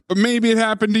that, but maybe it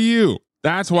happened to you.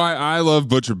 That's why I love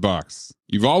ButcherBox.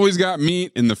 You've always got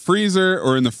meat in the freezer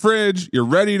or in the fridge. You're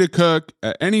ready to cook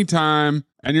at any time,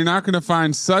 and you're not going to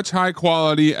find such high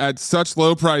quality at such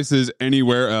low prices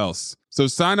anywhere else. So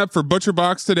sign up for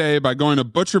ButcherBox today by going to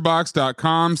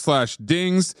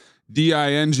butcherbox.com/dings,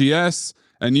 DINGS,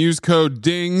 and use code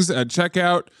DINGS at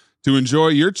checkout to enjoy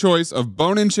your choice of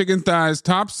bone-in chicken thighs,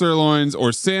 top sirloins,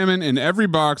 or salmon in every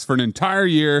box for an entire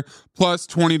year, plus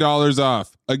 $20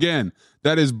 off. Again,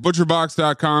 that is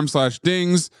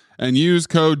butcherbox.com/dings and use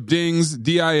code DINGS,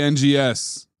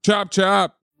 DINGS. Chop,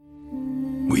 chop.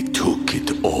 We took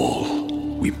it all.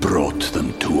 We brought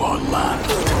them to our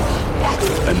land.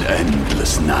 An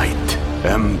endless night,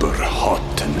 ember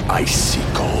hot and icy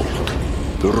cold.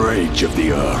 The rage of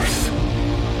the earth.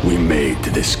 We made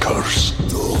this curse.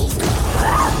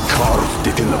 Carved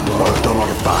it in the blood on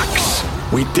our backs.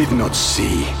 We did not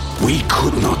see. We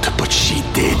could not, but she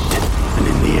did. And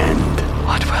in the end...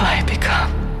 What will I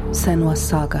become? Senua's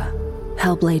Saga.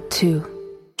 Hellblade 2.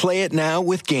 Play it now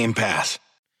with Game Pass.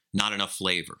 Not enough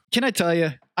flavor. Can I tell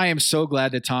you, I am so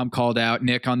glad that Tom called out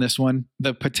Nick on this one.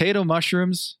 The potato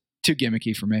mushrooms, too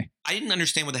gimmicky for me. I didn't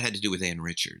understand what that had to do with Ann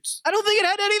Richards. I don't think it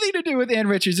had anything to do with Ann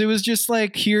Richards. It was just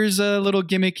like, here's a little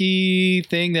gimmicky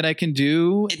thing that I can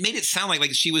do. It made it sound like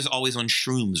she was always on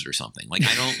shrooms or something. Like,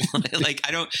 I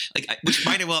don't, which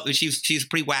might have, well, she's a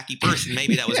pretty wacky person.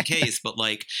 Maybe that was the case, but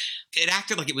like, it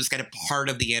acted like it was kind of part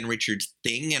of the Ann Richards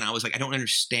thing. And I was like, I don't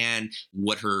understand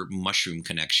what her mushroom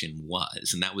connection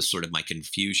was. And that was sort of my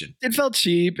confusion. It felt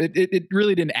cheap. It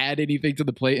really didn't add anything to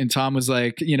the plate. And Tom was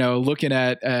like, looking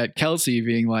at Kelsey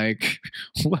being like,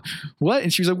 what?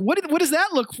 And she was like, what does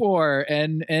that look for?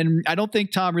 And I don't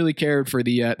think Tom really cared for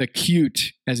the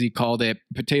cute, as he called it,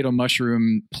 potato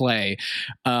mushroom play.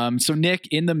 So Nick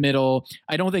in the middle.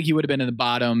 I don't think he would have been in the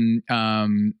bottom.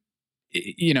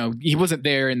 He wasn't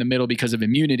there in the middle because of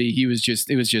immunity. It was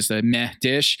just a meh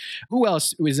dish. Who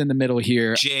else was in the middle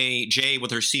here? Jay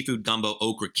with her seafood gumbo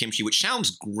okra kimchi, which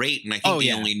sounds great. And I think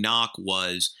the only knock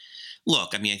was,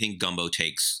 look, I mean, I think gumbo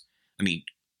takes,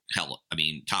 Tom,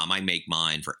 I make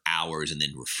mine for hours and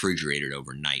then refrigerate it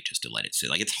overnight just to let it sit.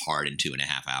 Like, it's hard in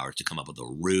 2.5 hours to come up with a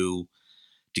roux,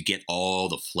 to get all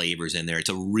the flavors in there. It's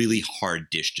a really hard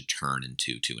dish to turn in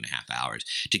 2.5 hours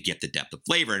to get the depth of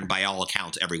flavor. And by all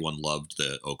accounts, everyone loved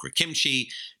the okra kimchi.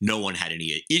 No one had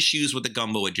any issues with the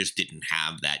gumbo. It just didn't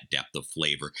have that depth of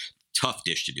flavor. Tough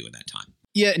dish to do in that time.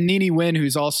 Yeah, Nene Wynn,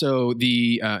 who's also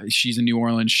she's a New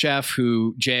Orleans chef,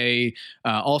 who Jay,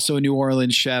 also a New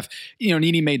Orleans chef.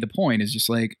 Nene made the point, is just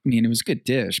like, I mean, it was a good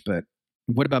dish, but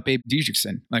what about Babe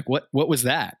Didrikson? Like, what was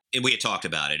that? And we had talked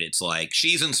about it. It's like,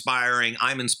 she's inspiring.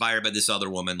 I'm inspired by this other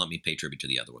woman. Let me pay tribute to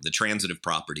the other one. The transitive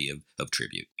property of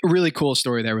tribute. A really cool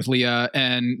story there with Leah,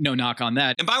 and no knock on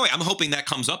that. And by the way, I'm hoping that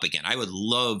comes up again. I would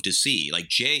love to see, like,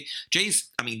 Jay's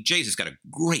has got a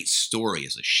great story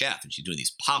as a chef, and she's doing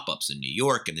these pop-ups in New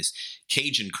York and this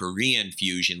Cajun Korean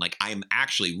fusion. Like, I'm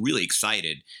actually really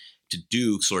excited to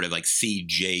do sort of like see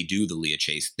Jay do the Leah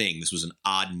Chase thing. This was an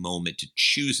odd moment to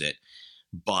choose it.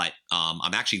 But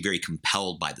I'm actually very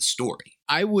compelled by the story.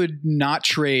 I would not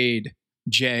trade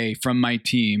Jay from my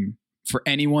team for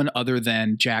anyone other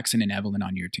than Jackson and Evelyn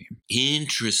on your team.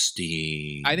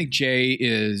 Interesting. I think Jay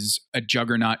is a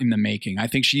juggernaut in the making. I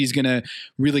think she's going to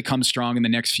really come strong in the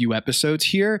next few episodes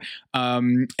here.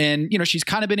 And, she's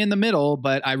kind of been in the middle,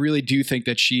 but I really do think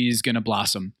that she's going to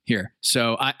blossom here.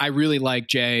 So I really like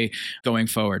Jay going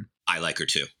forward. I like her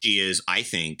too. She is, I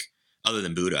think, other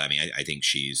than Buddha, I think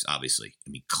she's obviously,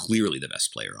 clearly the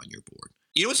best player on your board.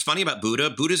 You know what's funny about Buddha?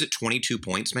 Buddha's at 22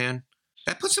 points, man.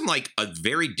 That puts him like a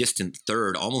very distant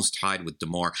third, almost tied with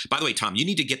DeMar. By the way, Tom, you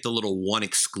need to get the little one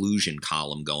exclusion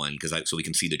column going so we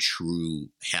can see the true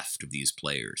heft of these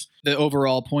players. The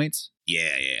overall points?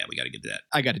 Yeah, we got to get to that.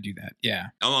 I got to do that, yeah.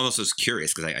 I'm almost as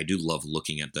curious because I do love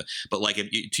looking at but like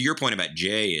to your point about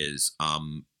Jay is,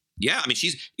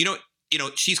 she's,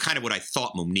 she's kind of what I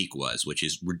thought Monique was, which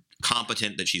is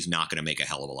competent that she's not going to make a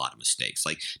hell of a lot of mistakes.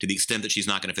 Like, to the extent that she's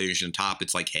not going to finish in top,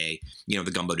 it's like, hey,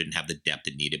 the gumbo didn't have the depth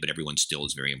it needed, but everyone still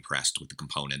is very impressed with the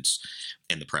components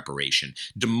and the preparation.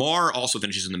 DeMar also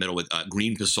finishes in the middle with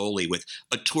green Pisoli with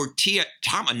a tortilla.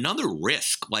 Tom, another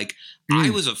risk. Like, I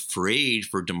was afraid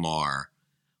for DeMar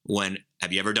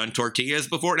have you ever done tortillas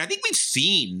before? And I think we've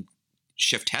seen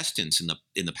Chef Testance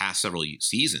in the past several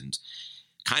seasons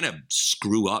kind of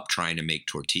screw up trying to make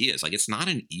tortillas. Like, it's not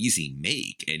an easy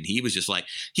make. And he was just like,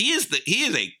 he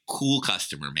is a cool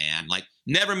customer, man. Like,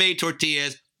 never made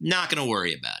tortillas, not going to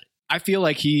worry about it. I feel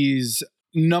like he's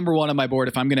number one on my board.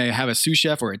 If I'm going to have a sous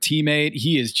chef or a teammate,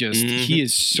 he is just, he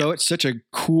is such a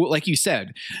cool, like you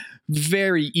said,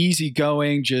 very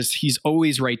easygoing. Just, he's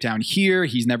always right down here.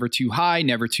 He's never too high,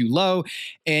 never too low.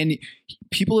 And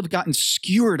people have gotten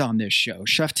skewered on this show.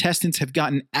 Chef Testance have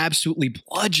gotten absolutely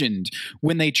bludgeoned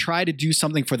when they try to do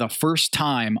something for the first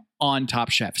time on Top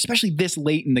Chef, especially this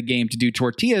late in the game to do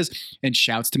tortillas. And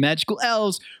shouts to Magical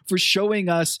Elves for showing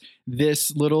us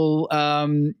this little,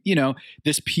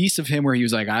 this piece of him where he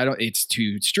was like, it's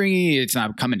too stringy. It's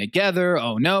not coming together.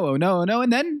 Oh no.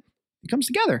 And then it comes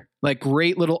together. Like,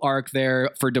 great little arc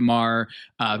there for DeMar.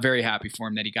 Very happy for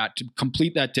him that he got to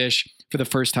complete that dish for the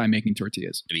first time making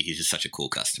tortillas. He's just such a cool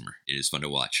customer. It is fun to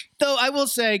watch. Though I will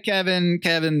say, Kevin,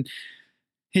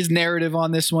 his narrative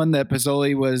on this one, that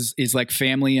Pisoli is like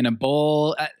family in a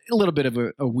bowl, a little bit of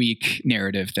a weak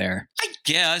narrative there. I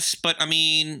guess, but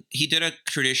he did a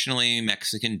traditionally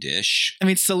Mexican dish.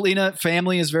 Selena,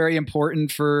 family is very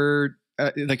important for...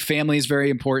 family is very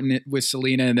important with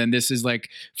Selena, and then this is like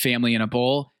family in a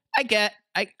bowl. I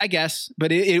guess,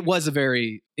 but it was a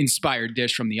very inspired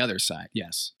dish from the other side.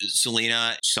 Yes.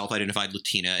 Selena, self-identified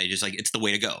Latina. It's the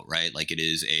way to go, right? Like, it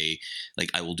is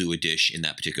I will do a dish in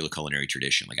that particular culinary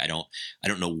tradition. Like, I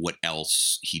don't know what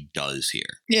else he does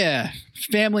here. Yeah.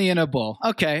 Family in a bowl.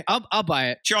 Okay. I'll buy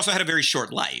it. She also had a very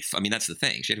short life. That's the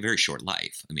thing. She had a very short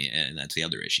life. And that's the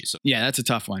other issue. So yeah, that's a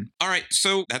tough one. All right.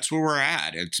 So that's where we're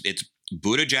at. It's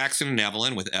Buddha, Jackson, and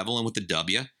Evelyn with the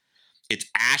W. It's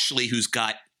Ashley who's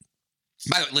got...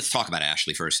 By the way, let's talk about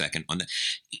Ashley for a second.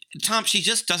 Tom, she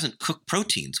just doesn't cook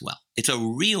proteins well. It's a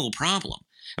real problem.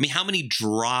 How many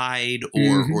dried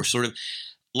or sort of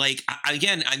like,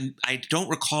 again, I don't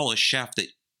recall a chef that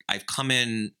I've come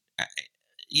in,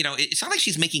 it's not like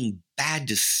she's making bad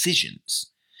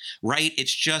decisions, right?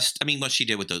 It's just, what she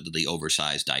did with the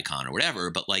oversized daikon or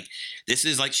whatever, but like, this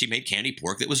is like she made candy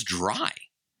pork that was dry.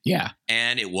 Yeah.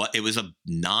 And it was a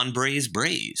non-braised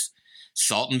braise.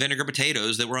 Salt and vinegar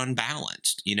potatoes that were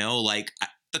unbalanced,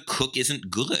 the cook isn't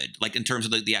good, like in terms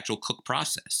of the actual cook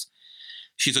process.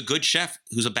 She's a good chef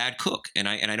who's a bad cook. And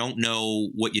I don't know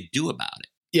what you do about it.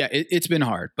 Yeah, it's been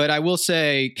hard, but I will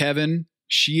say, Kevin,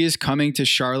 she is coming to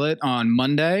Charlotte on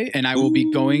Monday, and I will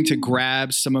be going to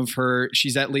grab some of her.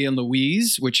 She's at Leah and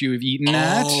Louise, which you have eaten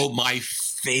at. Oh, my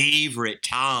favorite,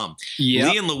 Tom. Yep.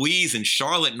 Leah and Louise in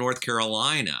Charlotte, North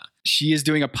Carolina. She is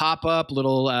doing a pop-up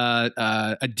little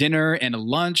a dinner and a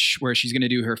lunch where she's going to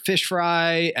do her fish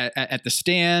fry at the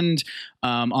stand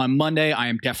on Monday. I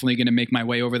am definitely going to make my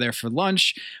way over there for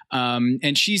lunch.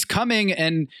 And she's coming,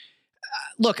 and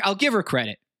look, I'll give her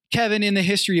credit. Kevin, in the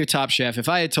history of Top Chef, if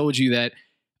I had told you that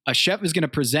a chef is going to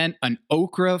present an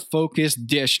okra-focused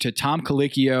dish to Tom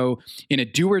Colicchio in a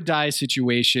do-or-die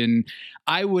situation,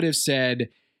 I would have said,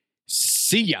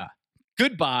 see ya,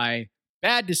 goodbye,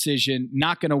 bad decision,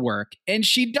 not going to work. And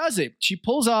she does it. She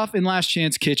pulls off in Last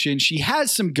Chance Kitchen. She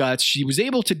has some guts. She was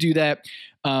able to do that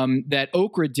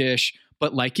okra dish.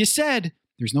 But like you said,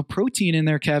 there's no protein in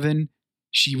there, Kevin.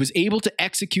 She was able to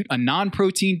execute a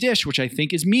non-protein dish, which I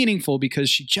think is meaningful because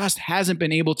she just hasn't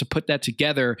been able to put that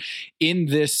together in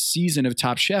this season of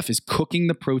Top Chef, is cooking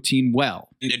the protein well.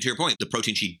 And to your point, the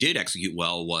protein she did execute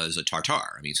well was a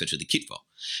tartare. I mean, essentially the kitfo.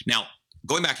 Now,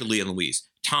 going back to Leah and Louise,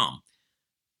 Tom,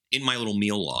 in my little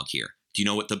meal log here, do you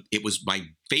know what it was my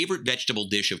favorite vegetable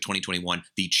dish of 2021,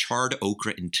 the charred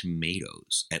okra and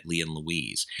tomatoes at Leah and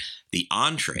Louise. The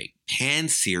entree,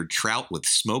 pan-seared trout with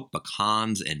smoked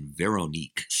pecans and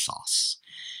Veronique sauce.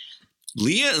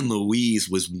 Leah and Louise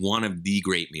was one of the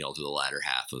great meals of the latter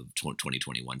half of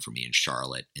 2021 for me in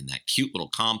Charlotte, in that cute little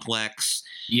complex.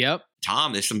 Yep.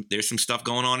 Tom, there's some stuff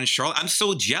going on in Charlotte. I'm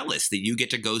so jealous that you get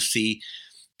to go see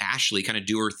Ashley kind of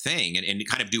do her thing and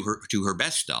kind of do her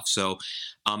best stuff. So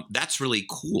that's really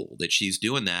cool that she's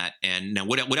doing that. And now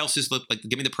what else is like,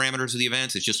 give me the parameters of the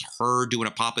events. It's just her doing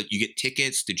a pop-up. You get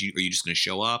tickets. Are you just going to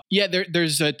show up? Yeah,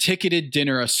 there's a ticketed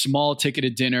dinner, a small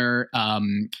ticketed dinner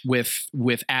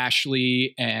with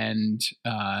Ashley and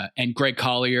Greg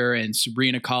Collier and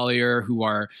Sabrina Collier, who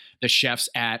are the chefs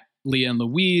at Leah and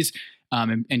Louise.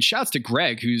 And shouts to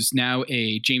Greg, who's now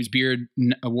a James Beard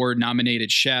Award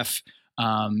nominated chef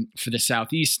for the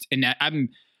Southeast. And I'm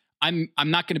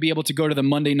not going to be able to go to the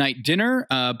Monday night dinner,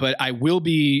 but I will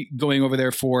be going over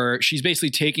there she's basically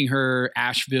taking her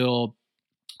Asheville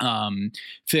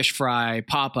fish fry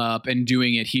pop up and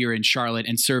doing it here in Charlotte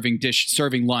and serving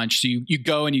lunch. So you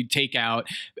go and you take out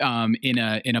in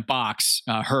a box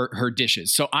her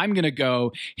dishes. So I'm gonna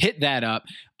go hit that up,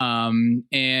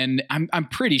 and I'm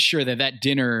pretty sure that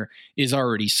dinner is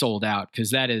already sold out,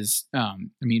 because that is I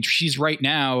mean, she's right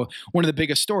now one of the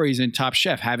biggest stories in Top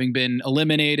Chef, having been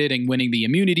eliminated and winning the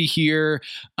immunity here.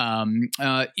 I'm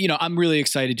really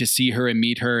excited to see her and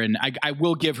meet her, and I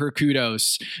will give her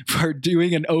kudos for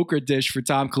doing an okra dish for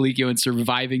Tom Colicchio and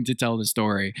surviving to tell the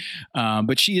story.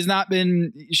 But she has not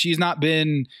been,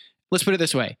 let's put it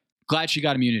this way, glad she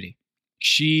got immunity.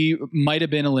 She might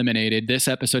have been eliminated this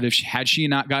episode had she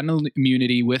not gotten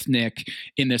immunity with Nick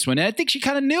in this one. And I think she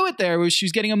kind of knew it there. She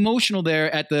was getting emotional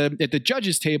there at the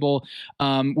judges table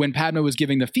when Padma was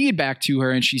giving the feedback to her,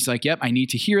 and she's like, "Yep, I need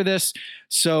to hear this."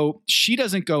 So she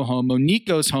doesn't go home. Monique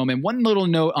goes home. And one little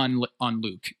note on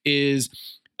Luke is,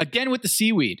 again with the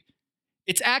seaweed,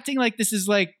 it's acting like this is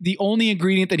like the only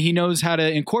ingredient that he knows how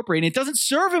to incorporate. And it doesn't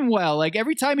serve him well. Like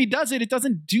every time he does it, it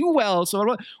doesn't do well.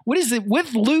 So what is it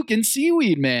with Luke and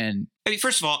seaweed, man? I mean,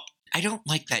 first of all, I don't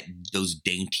like those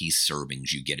dainty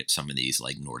servings you get at some of these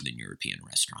like Northern European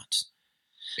restaurants.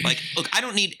 Like, look, I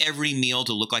don't need every meal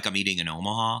to look like I'm eating in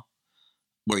Omaha,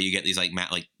 where you get these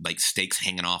like steaks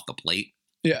hanging off the plate.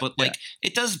 Yeah, but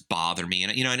it does bother me.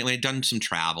 And when I've done some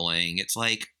traveling, it's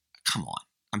like, come on,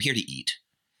 I'm here to eat.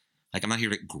 Like, I'm not here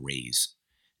to graze.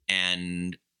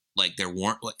 And like there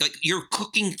weren't like you're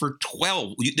cooking for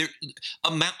 12.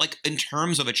 In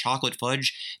terms of a chocolate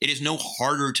fudge, it is no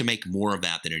harder to make more of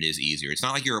that than it is easier. It's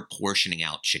not like you're apportioning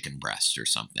out chicken breasts or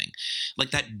something.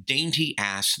 Like that dainty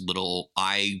ass little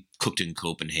I cooked in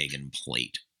Copenhagen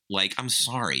plate. Like, I'm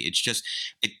sorry. It's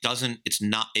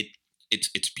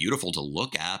beautiful to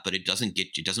look at, but it doesn't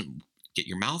get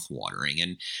your mouth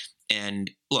watering.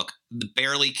 And look, the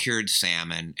barely cured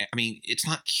salmon, I mean, it's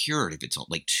not cured if it's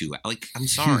like I'm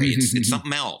sorry, it's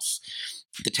something else.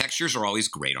 The textures are always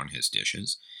great on his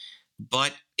dishes,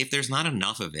 but if there's not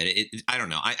enough of it, I don't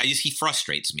know. He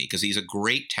frustrates me because he's a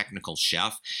great technical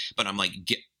chef, but I'm like,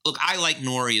 look, I like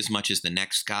Nori as much as the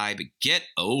next guy, but get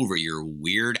over your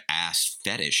weird ass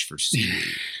fetish for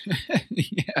seaweed.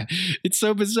 Yeah, it's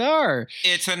so bizarre.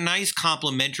 It's a nice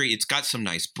complimentary. It's got some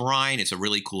nice brine. It's a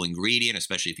really cool ingredient,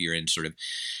 especially if you're in sort of,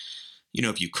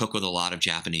 if you cook with a lot of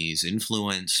Japanese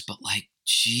influence. But like,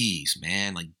 geez,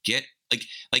 man,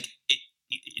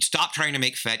 stop trying to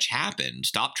make fetch happen.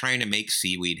 Stop trying to make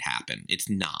seaweed happen. It's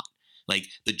not. Like,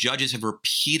 the judges have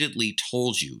repeatedly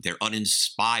told you they're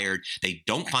uninspired. They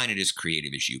don't find it as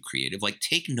creative as you creative. Like,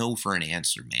 take no for an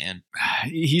answer, man.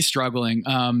 He's struggling.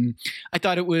 I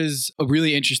thought it was a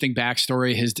really interesting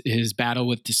backstory, his battle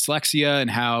with dyslexia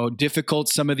and how difficult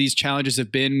some of these challenges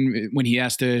have been when he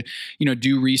has to,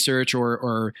 do research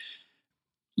or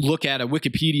look at a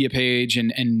Wikipedia page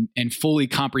and fully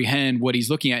comprehend what he's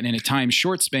looking at in a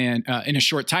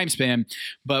short time span.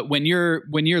 But when you're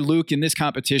Luke in this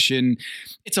competition,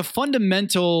 it's a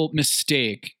fundamental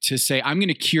mistake to say, I'm going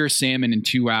to cure salmon in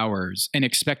 2 hours and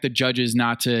expect the judges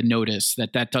not to notice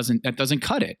that doesn't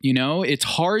cut it. You know, it's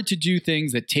hard to do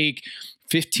things that take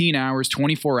 15 hours,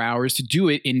 24 hours to do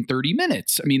it in 30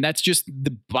 minutes. I mean, that's just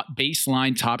the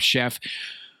baseline Top Chef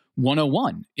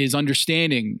 101 is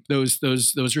understanding those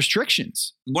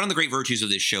restrictions. One of the great virtues of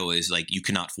this show is like, you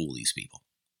cannot fool these people,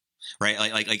 right?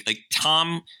 Like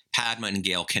Tom, Padma, and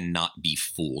Gail cannot be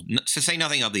fooled. To say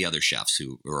nothing of the other chefs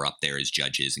who are up there as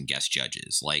judges and guest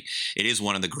judges. Like, it is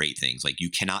one of the great things. Like, you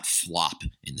cannot flop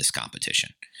in this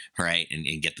competition, right? And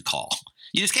get the call.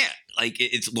 You just can't. Like,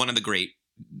 it's one of the great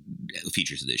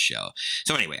features of this show.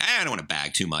 So anyway, I don't want to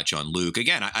bag too much on Luke.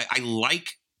 Again, I like,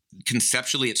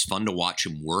 conceptually, it's fun to watch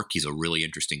him work. He's a really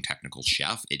interesting technical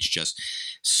chef. It's just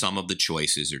some of the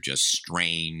choices are just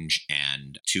strange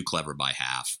and too clever by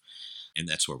half. And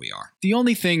that's where we are. The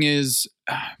only thing is,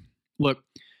 look,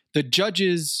 the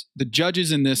judges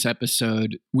in this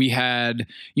episode, we had,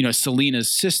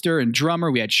 Selena's sister and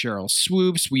drummer. We had Cheryl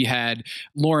Swoops. We had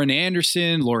Lauren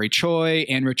Anderson, Lori Choi,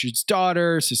 Ann Richards'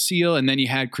 daughter, Cecile, and then you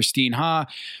had Christine Ha.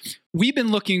 We've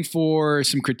been looking for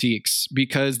some critiques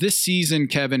because this season,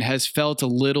 Kevin, has felt a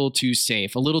little too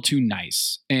safe, a little too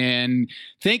nice. And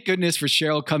thank goodness for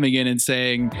Cheryl coming in and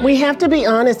saying, we have to be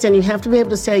honest, and you have to be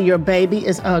able to say your baby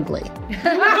is ugly.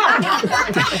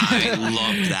 I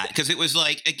loved that because it was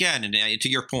like, again, and to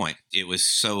your point, it was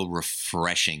so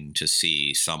refreshing to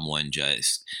see someone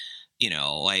just,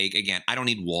 like, again, I don't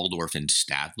need Waldorf and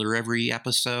Stadler every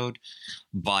episode,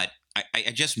 but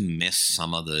I just miss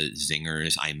some of the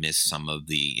zingers. I miss some of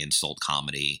the insult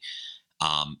comedy.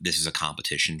 This is a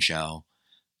competition show.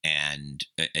 And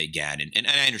again, and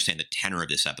I understand the tenor of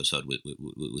this episode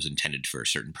was intended for a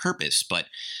certain purpose, but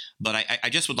I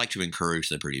just would like to encourage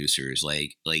the producers,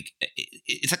 like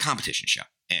it's a competition show,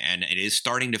 and it is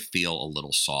starting to feel a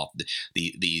little soft.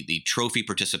 The trophy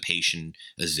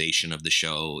participationization of the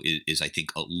show is I think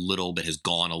a little bit has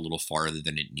gone a little farther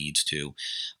than it needs to.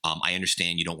 I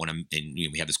understand you don't want to, and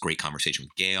we have this great conversation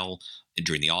with Gail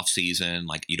during the off season,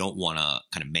 like you don't want to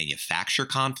kind of manufacture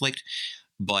conflict.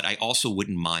 But I also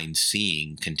wouldn't mind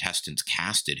seeing contestants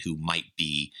casted who might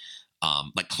be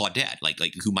like Claudette, like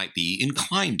who might be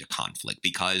inclined to conflict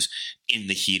because in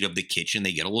the heat of the kitchen,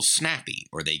 they get a little snappy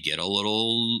or they get a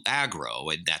little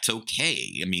aggro, and that's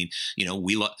okay. I mean,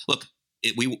 we look.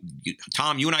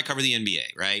 Tom, you and I cover the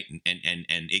NBA, right? And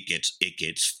it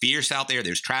gets fierce out there.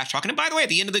 There's trash talking. And by the way, at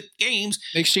the end of the games,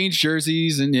 they exchange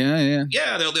jerseys and yeah,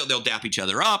 they'll dap each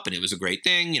other up, and it was a great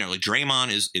thing. Like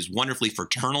Draymond is wonderfully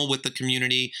fraternal with the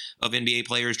community of NBA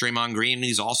players. Draymond Green, and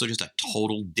he's also just a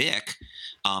total dick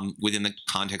within the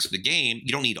context of the game.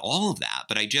 You don't need all of that,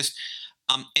 but I just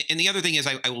and the other thing is,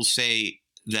 I will say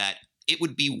that it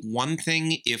would be one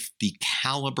thing if the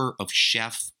caliber of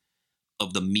chef,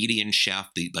 of the median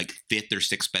chef, the like 5th or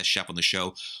 6th best chef on the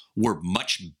show, were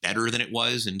much better than it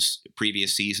was in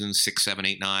previous seasons, 6, 7,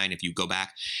 8, 9. If you go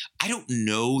back, I don't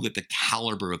know that the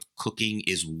caliber of cooking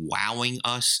is wowing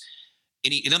us.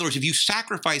 In other words, if you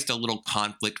sacrificed a little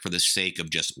conflict for the sake of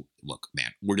just, look,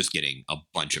 man, we're just getting a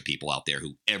bunch of people out there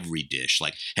who every dish,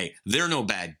 like, hey, there are no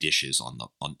bad dishes on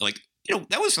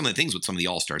that was some of the things with some of the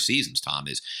all-star seasons, Tom,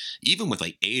 is even with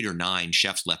like 8 or 9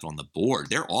 chefs left on the board,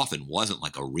 there often wasn't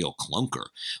like a real clunker.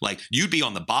 Like you'd be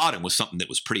on the bottom with something that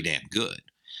was pretty damn good.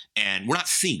 And we're not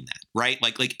seeing that, right?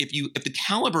 Like if the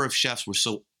caliber of chefs were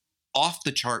so off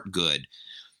the chart good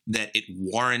that it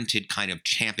warranted kind of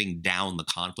champing down the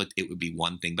conflict, it would be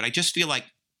one thing. But I just feel like,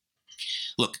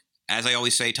 look, as I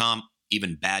always say, Tom,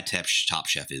 even bad Top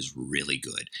Chef is really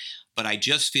good. But I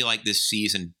just feel like this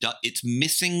season, it's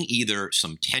missing either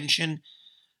some tension,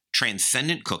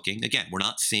 transcendent cooking. Again, we're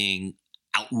not seeing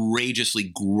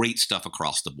outrageously great stuff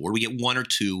across the board. We get 1 or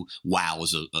 2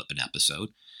 wows an episode.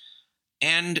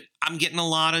 And I'm getting a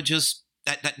lot of just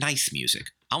that nice music.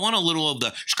 I want a little of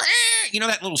the,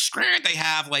 that little scream they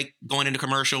have like going into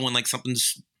commercial when like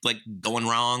something's like going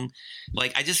wrong.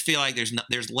 Like I just feel like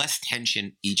there's less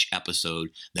tension each episode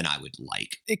than I would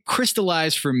like. It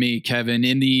crystallized for me, Kevin,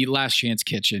 in the Last Chance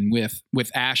Kitchen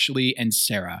with Ashley and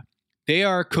Sarah. They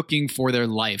are cooking for their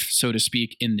life, so to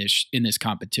speak, in this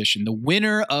competition. The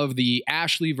winner of the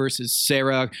Ashley versus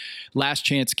Sarah Last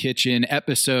Chance Kitchen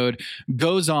episode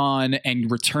goes on and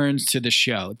returns to the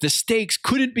show. The stakes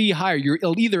couldn't be higher. You're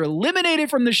either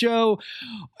eliminated from the show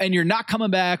and you're not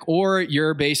coming back, or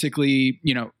you're basically,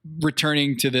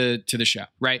 returning to the show,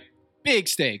 right? big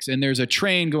stakes. And there's a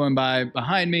train going by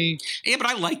behind me. Yeah, but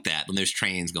I like that when there's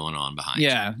trains going on behind you.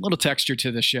 Yeah, a little texture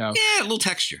to the show. Yeah, a little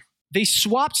texture. They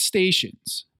swapped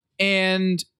stations,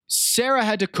 and Sarah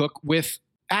had to cook with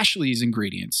Ashley's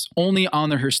ingredients only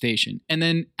on her station. And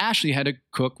then Ashley had to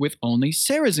cook with only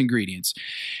Sarah's ingredients.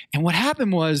 And what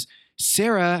happened was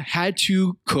Sarah had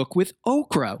to cook with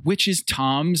okra, which is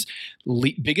Tom's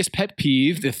biggest pet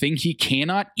peeve, the thing he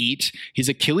cannot eat. His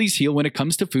Achilles heel when it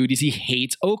comes to food is he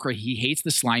hates okra. He hates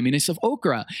the sliminess of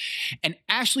okra. And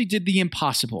Ashley did the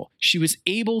impossible. She was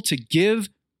able to give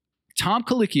Tom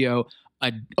Colicchio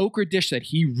an okra dish that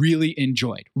he really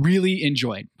enjoyed.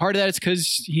 Part of that is because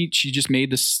she just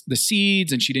made the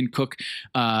seeds and she didn't cook.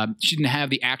 She didn't have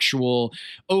the actual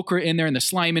okra in there and the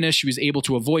sliminess. She was able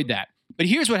to avoid that. But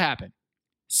here's what happened.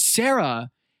 Sarah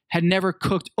had never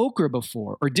cooked okra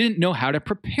before or didn't know how to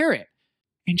prepare it.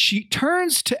 And she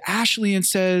turns to Ashley and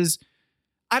says,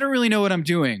 I don't really know what I'm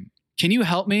doing. Can you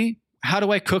help me? How do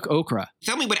I cook okra?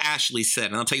 Tell me what Ashley said,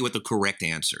 and I'll tell you what the correct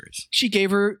answer is. She gave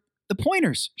her the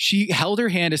pointers. She held her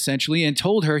hand essentially and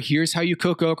told her, here's how you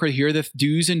cook okra. Here are the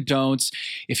do's and don'ts.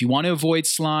 If you want to avoid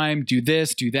slime, do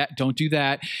this, do that, don't do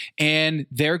that. And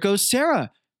there goes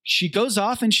Sarah. She goes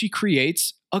off and she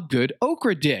creates a good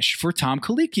okra dish for Tom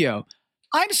Colicchio.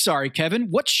 I'm sorry, Kevin.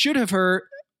 What should have her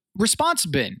response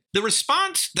been? The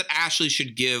response that Ashley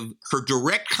should give her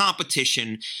direct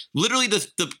competition, literally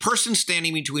the person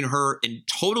standing between her and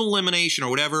total elimination or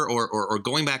whatever, or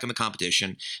going back in the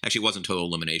competition, actually it wasn't total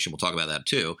elimination, we'll talk about that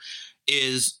too,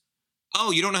 is,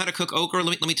 oh, you don't know how to cook okra?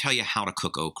 Let me tell you how to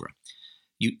cook okra.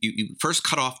 You first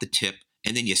cut off the tip,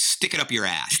 and then you stick it up your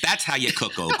ass. That's how you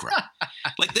cook okra.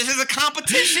 Like, this is a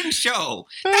competition show.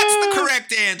 That's the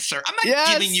correct answer. I'm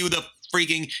not giving you the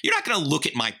freaking, you're not going to look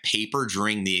at my paper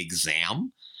during the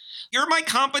exam. You're my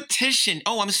competition.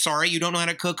 Oh, I'm sorry, you don't know how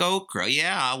to cook okra.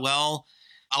 Yeah, well,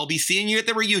 I'll be seeing you at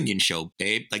the reunion show,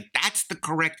 babe. Like, that's the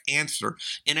correct answer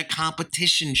in a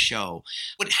competition show.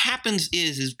 What happens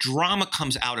is drama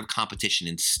comes out of competition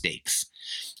and stakes,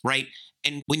 right?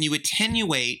 And when you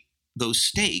attenuate those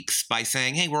stakes by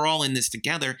saying, hey, we're all in this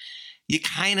together, you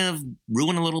kind of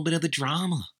ruin a little bit of the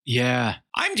drama. Yeah.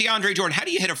 I'm DeAndre Jordan. How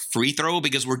do you hit a free throw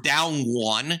because we're down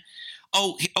 1?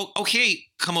 Oh, okay,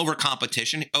 come over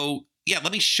competition. Oh, yeah,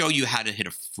 let me show you how to hit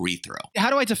a free throw. How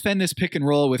do I defend this pick and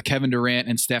roll with Kevin Durant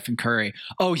and Stephen Curry?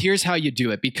 Oh, here's how you do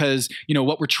it, because,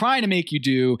 what we're trying to make you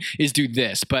do is do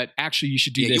this, but actually you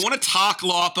should do this. You want to talk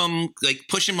lop him, like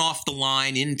push him off the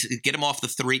line, get him off the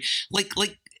three. Like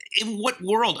in what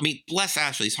world? I mean, bless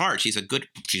Ashley's heart. She's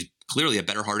clearly a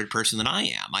better-hearted person than I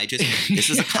am. This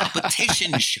is a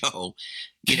competition show.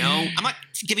 I'm not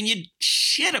giving you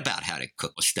shit about how to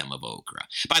cook a stem of okra.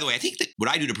 By the way, I think that what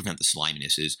I do to prevent the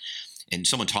sliminess is, and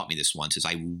someone taught me this once, is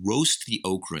I roast the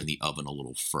okra in the oven a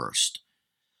little first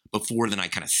before then I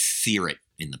kind of sear it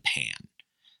in the pan.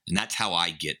 And that's how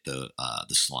I get the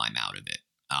slime out of it.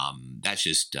 That's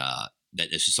just a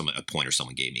pointer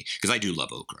someone gave me, because I do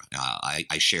love okra.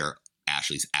 I share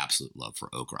Ashley's absolute love for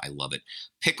okra. I love it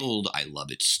pickled. I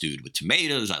love it stewed with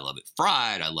tomatoes. I love it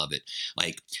fried. I love it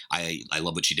I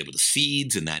love what she did with the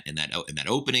seeds in that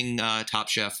opening Top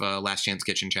Chef Last Chance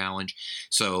Kitchen challenge.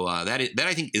 So that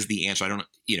I think is the answer. I don't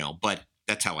but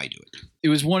that's how I do it. It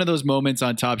was one of those moments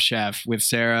on Top Chef with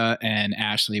Sarah and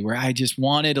Ashley where I just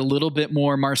wanted a little bit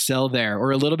more Marcel there,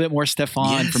 or a little bit more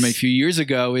Stefan from a few years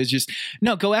ago. Is just,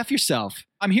 no, go F yourself.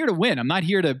 I'm here to win. I'm not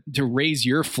here to raise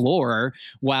your floor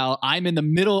while I'm in the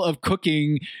middle of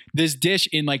cooking this dish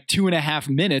in like 2.5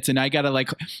 minutes, and I got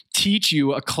to teach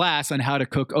you a class on how to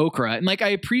cook okra. And I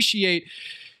appreciate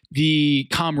the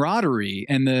camaraderie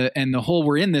and the whole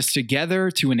we're in this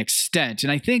together to an extent.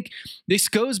 And I think this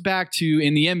goes back to,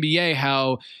 in the NBA,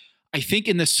 how I think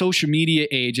in the social media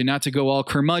age, and not to go all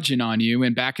curmudgeon on you,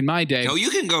 and back in my day. No, you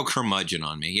can go curmudgeon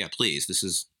on me. Yeah,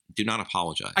 please. Do not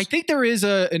apologize. I think there is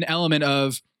an element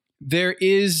of,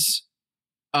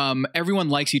 everyone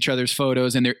likes each other's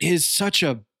photos, and there is such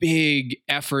a big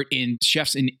effort in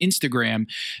chefs in Instagram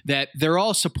that they're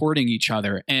all supporting each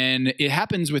other. And it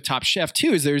happens with Top Chef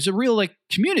too, is there's a real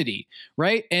community,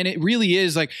 right? And it really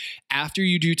is after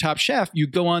you do Top Chef, you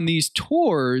go on these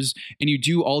tours and you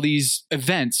do all these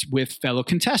events with fellow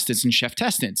contestants and chef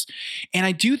testants. And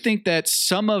I do think that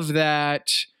some of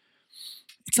that,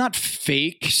 it's not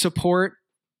fake support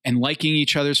and liking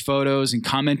each other's photos and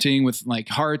commenting with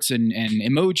hearts and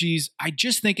emojis. I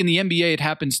just think in the NBA it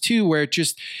happens too, where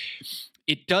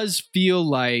it does feel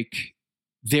like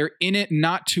they're in it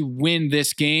not to win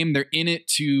this game. They're in it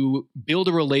to build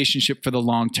a relationship for the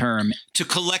long term. To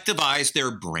collectivize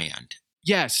their brand.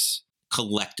 Yes.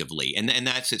 collectively, and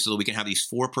that's it, so that we can have these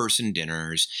 4-person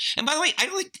dinners. And by the way, I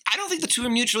don't think the two are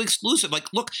mutually exclusive. Like,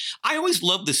 look, I always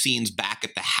love the scenes back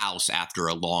at the house after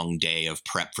a long day of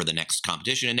prep for the next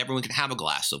competition, and everyone can have a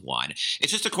glass of wine.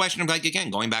 It's just a question of, like, again,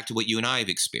 going back to what you and I have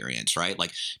experienced, right?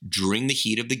 Like, during the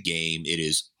heat of the game, it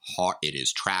is hard, it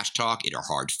is trash talk, it are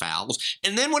hard fouls,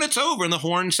 and then when it's over and the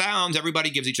horn sounds,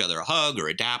 everybody gives each other a hug or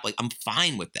a dap. Like, I'm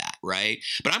fine with that, right?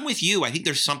 But I'm with you. I think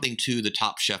there's something to the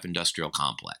Top Chef industrial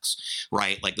complex,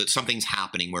 right? Like, that something's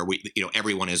happening where we,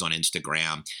 everyone is on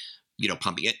Instagram,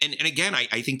 pumping it. And again,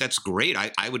 I think that's great.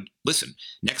 I would listen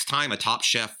next time a Top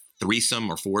Chef threesome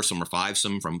or foursome or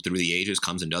fivesome from Through the Ages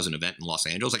comes and does an event in Los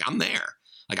Angeles. Like, I'm there.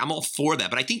 Like, I'm all for that.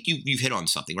 But I think you've hit on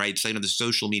something, right? So, the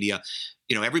social media,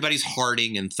 everybody's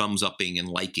hearting and thumbs upping and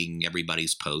liking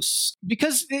everybody's posts.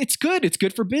 Because it's good. It's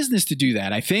good for business to do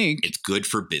that, I think. It's good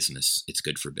for business. It's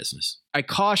good for business. I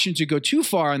caution to go too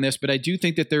far on this, but I do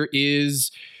think that there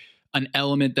is an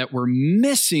element that we're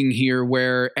missing here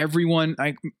where everyone,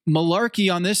 like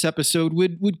malarkey on this episode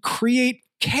would create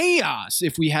chaos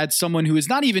if we had someone who is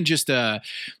not even just not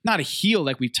a heel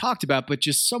like we've talked about, but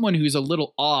just someone who's a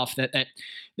little off that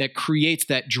creates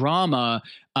that drama.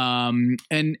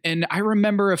 And I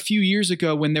remember a few years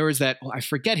ago when there was that, I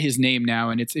forget his name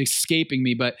now and it's escaping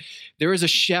me, but there was a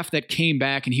chef that came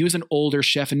back and he was an older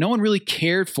chef and no one really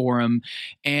cared for him.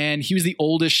 And he was the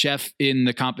oldest chef in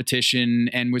the competition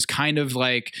and was kind of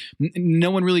like, no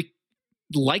one really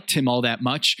liked him all that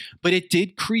much, but it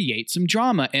did create some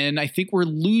drama. And I think we're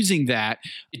losing that.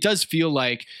 It does feel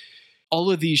like all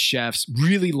of these chefs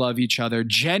really love each other,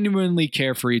 genuinely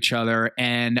care for each other.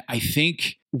 And I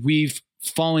think we've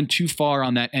fallen too far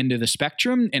on that end of the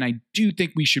spectrum. And I do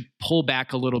think we should pull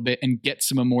back a little bit and get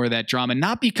some more of that drama.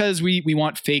 Not because we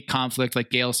want fake conflict, like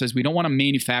Gail says, we don't want to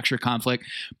manufacture conflict,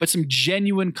 but some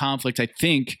genuine conflict, I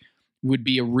think, would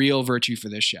be a real virtue for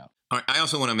this show. All right, I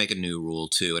also want to make a new rule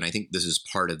too, and I think this is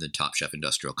part of the Top Chef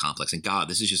industrial complex. And God,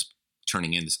 this is just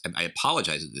turning in this. I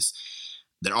apologize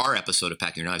that our episode of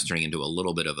Packing Your Knives turning into a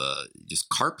little bit of a just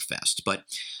carp fest. But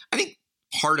I think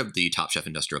part of the Top Chef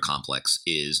industrial complex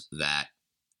is that,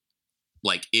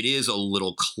 like, it is a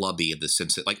little clubby in the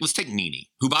sense that, like, let's take Nene,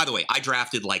 who, by the way, I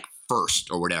drafted like first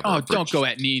or whatever. Oh, don't go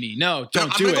at Nene. No,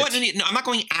 don't do it. No, I'm not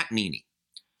going at Nene.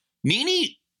 Nene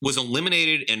was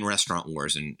eliminated in Restaurant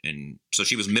Wars, and so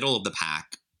she was middle of the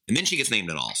pack, and then she gets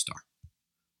named an All-Star,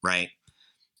 right?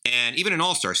 And even in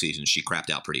All-Star season, she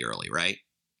crapped out pretty early, right?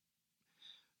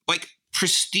 Like,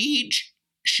 prestige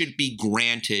should be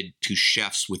granted to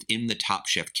chefs within the Top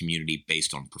Chef community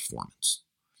based on performance.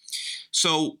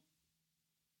 So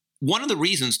one of the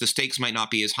reasons the stakes might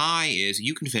not be as high is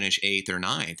you can finish 8th or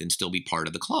 9th and still be part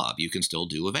of the club. You can still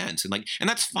do events and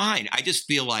that's fine. I just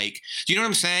feel like, do you know what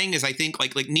I'm saying? Is I think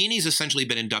like Nene's essentially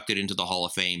been inducted into the Hall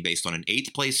of Fame based on an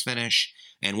 8th place finish.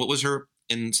 And what was her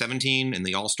in 17 in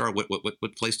the All-Star?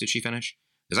 What place did she finish?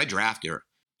 Because I drafted her.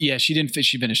 Yeah, she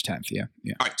finished 10th. Yeah.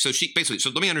 All right. So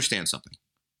let me understand something.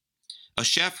 A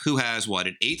chef who has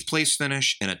an 8th place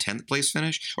finish and a 10th place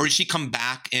finish, or did she come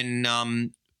back in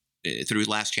through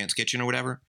Last Chance Kitchen or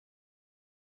whatever?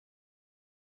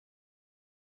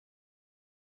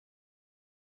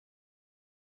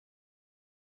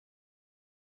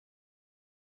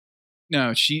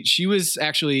 No, she was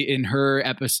actually in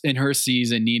her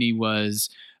season. Nene was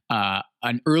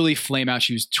an early flame out.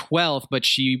 She was 12th, but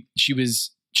she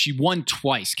won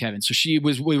twice, Kevin. So it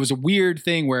was a weird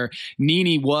thing where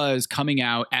Nene was coming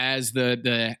out as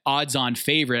the odds-on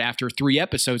favorite after 3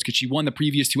 episodes because she won the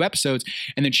previous 2 episodes,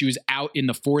 and then she was out in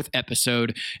the 4th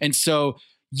episode. And so,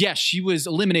 yes, she was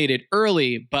eliminated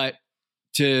early, but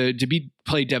to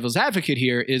play devil's advocate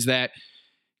here is that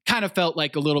kind of felt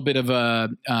like a little bit of a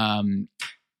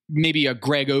maybe a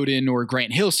Greg Oden or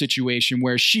Grant Hill situation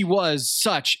where she was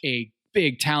such a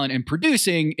big talent in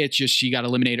producing. It's just she got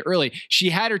eliminated early. She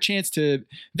had her chance to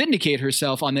vindicate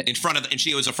herself and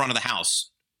she was a front of the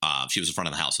house. She was a front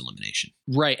of the house elimination,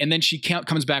 right? And then she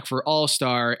comes back for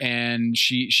All-Star, and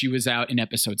she was out in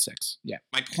episode 6. Yeah.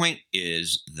 My point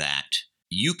is that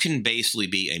you can basically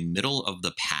be a middle of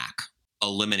the pack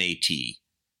eliminatee,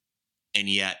 and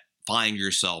yet find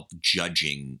yourself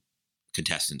judging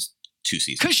contestants 2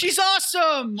 seasons because she's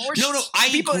awesome.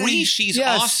 I agree, she's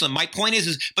awesome. My point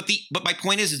is my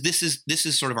point is this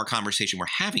is sort of our conversation we're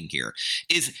having here.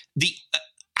 Is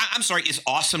I'm sorry, is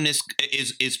awesomeness,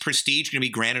 is prestige going to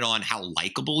be granted on how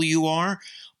likable you are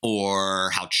or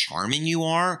how charming you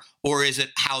are, or is it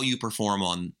how you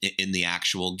perform in the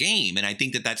actual game? And I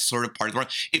think that's sort of part of the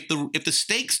problem. If the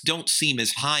stakes don't seem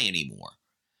as high anymore,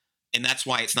 and that's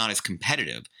why it's not as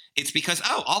competitive, it's because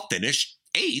I'll finish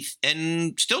 8th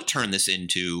and still turn this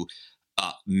into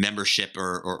membership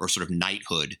or sort of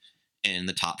knighthood in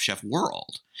the Top Chef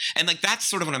world. And like, that's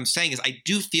sort of what I'm saying is I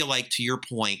do feel like, to your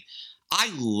point,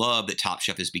 I love that Top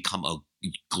Chef has become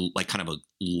kind of a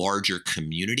larger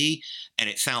community,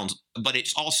 and but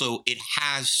it's also, it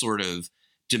has sort of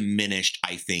diminished,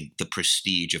 I think, the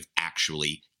prestige of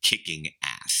actually kicking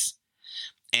ass.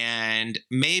 And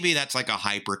maybe that's like a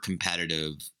hyper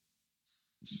competitive,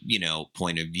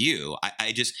 point of view.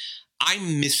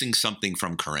 I'm missing something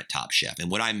from current Top Chef.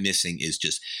 And what I'm missing is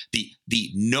just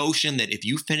the notion that if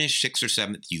you finish 6th or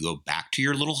 7th, you go back to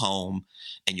your little home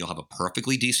and you'll have a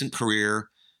perfectly decent career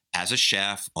as a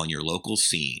chef on your local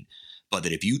scene. But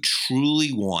that if you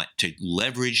truly want to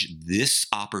leverage this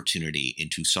opportunity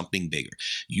into something bigger,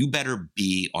 you better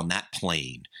be on that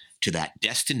plane to that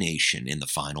destination in the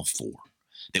Final Four.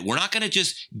 That we're not going to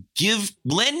just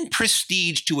lend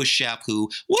prestige to a chef who,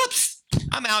 whoops,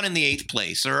 I'm out in the 8th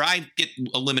place, or I get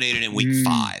eliminated in week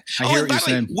 5. I hear what you're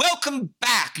saying. Welcome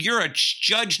back. You're a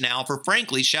judge now for,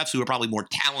 frankly, chefs who are probably more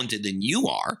talented than you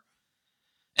are.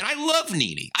 And I love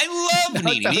Nene.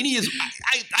 Nene is,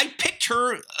 I picked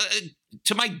her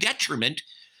to my detriment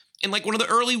in like one of the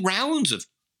early rounds of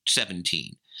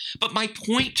 17. But my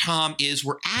point, Tom, is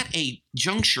we're at a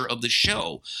juncture of the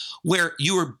show where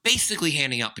you are basically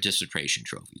handing out participation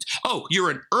trophies. Oh, you're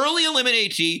an early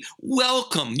eliminatee.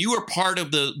 Welcome. You are part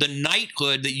of the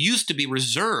knighthood that used to be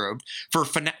reserved for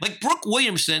like Brooke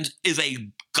Williamson is a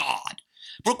god.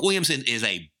 Brooke Williamson is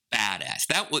a badass.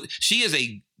 She is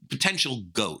a potential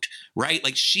GOAT, right?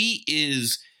 Like she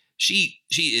is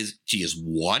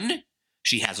won.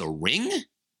 She has a ring.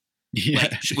 Yeah.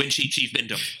 Like when she's been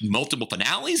to multiple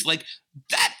finales, like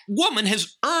that woman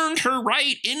has earned her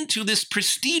right into this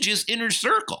prestigious inner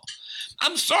circle.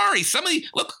 I'm sorry,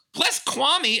 bless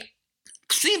Kwame,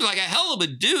 seems like a hell of a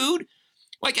dude.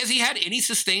 Like, has he had any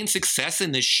sustained success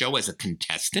in this show as a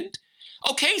contestant?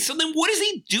 Okay, so then what is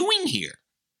he doing here?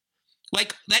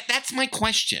 Like, that's my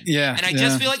question. Yeah. And I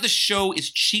just feel like the show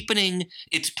is cheapening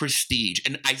its prestige.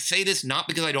 And I say this not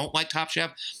because I don't like Top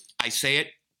Chef. I say it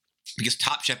because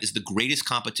Top Chef is the greatest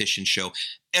competition show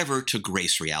ever to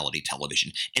grace reality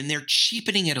television. And they're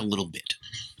cheapening it a little bit.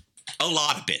 A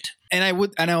lot of it.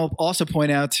 And I'll also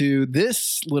point out to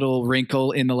this little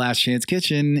wrinkle in the Last Chance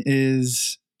Kitchen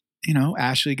is,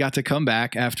 Ashley got to come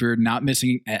back after not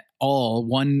missing at all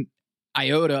one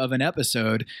iota of an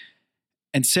episode,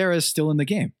 and Sarah's still in the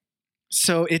game.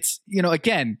 So it's,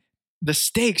 again, the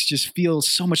stakes just feel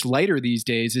so much lighter these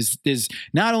days. Is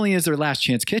not only is there Last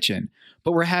Chance Kitchen,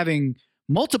 but we're having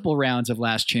multiple rounds of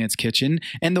Last Chance Kitchen,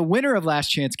 and the winner of Last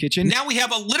Chance Kitchen. Now we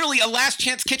have literally a Last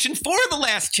Chance Kitchen for the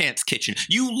Last Chance Kitchen.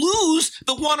 You lose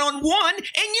the one-on-one, and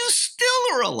you still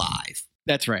are alive.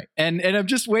 That's right. And I'm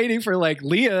just waiting for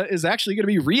Leah is actually going to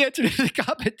be re-entered into the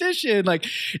competition.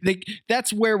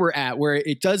 That's where we're at, where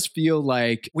it does feel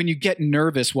like when you get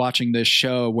nervous watching this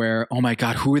show where, oh my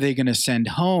God, who are they going to send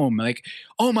home? Like,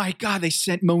 oh my God, they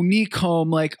sent Monique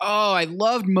home. Like, oh, I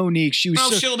loved Monique.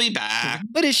 She'll be back.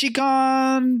 But is she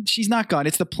gone? She's not gone.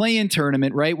 It's the play-in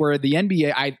tournament, right? Where the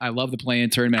NBA, I love the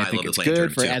play-in tournament. I think it's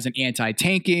good as an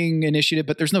anti-tanking initiative,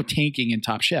 but there's no tanking in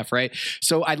Top Chef, right?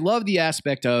 So I love the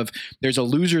aspect of there's a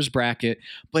loser's bracket,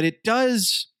 but it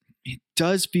does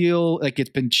feel like it's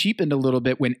been cheapened a little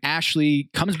bit when Ashley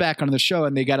comes back on the show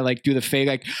and they got to do the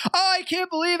fake, oh, I can't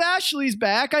believe Ashley's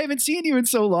back. I haven't seen you in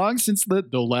so long since the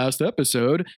last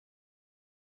episode.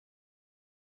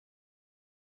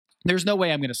 There's no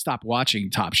way I'm going to stop watching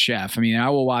Top Chef. I mean, I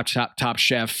will watch Top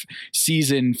Chef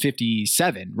season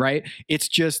 57, right? It's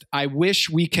just, I wish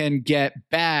we can get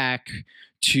back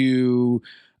to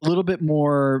a little bit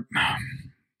more.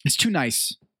 It's too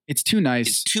nice. It's too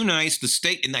nice. The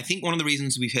stake, and I think one of the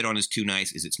reasons we've hit on is too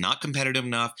nice is it's not competitive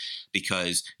enough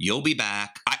because you'll be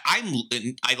back.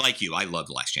 I like you. I love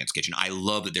the Last Chance Kitchen. I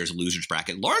love that there's a loser's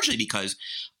bracket, largely because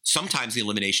sometimes the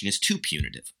elimination is too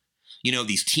punitive.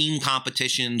 These team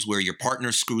competitions where your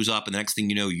partner screws up and the next thing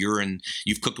you know,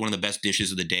 you've cooked one of the best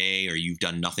dishes of the day or you've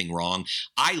done nothing wrong.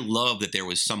 I love that there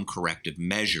was some corrective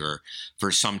measure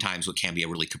for sometimes what can be a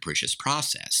really capricious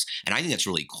process. And I think that's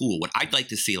really cool. What I'd like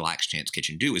to see Last Chance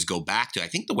Kitchen do is go back to, I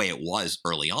think, the way it was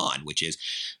early on, which is,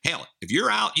 hell, if you're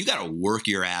out, you got to work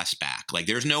your ass back. Like,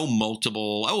 there's no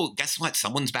multiple, oh, guess what?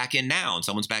 Someone's back in now and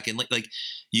someone's back in. Like,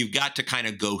 you've got to kind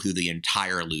of go through the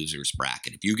entire loser's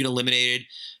bracket. If you get eliminated,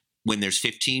 when there's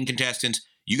 15 contestants,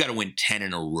 you got to win 10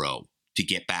 in a row to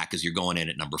get back as you're going in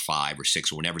at number 5 or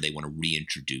 6 or whenever they want to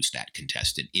reintroduce that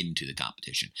contestant into the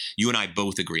competition. You and I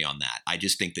both agree on that. I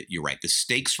just think that you're right. The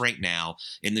stakes right now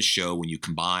in the show, when you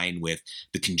combine with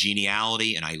the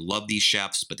congeniality, and I love these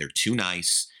chefs, but they're too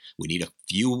nice. We need a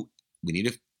few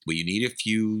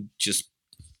just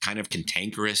kind of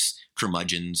cantankerous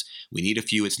curmudgeons. We need a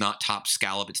few. It's not top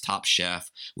scallop, it's top chef.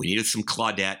 We needed some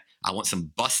Claudette. I want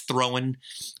some bus throwing.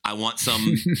 I want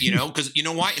some, because you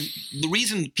know why? And the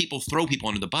reason people throw people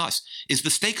under the bus is the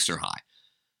stakes are high.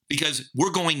 Because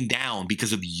we're going down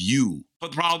because of you.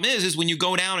 But the problem is when you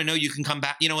go down, I know you can come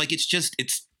back.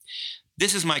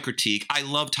 This is my critique. I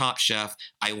love Top Chef.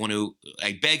 I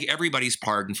beg everybody's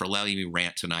pardon for letting me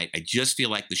rant tonight. I just feel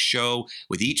like the show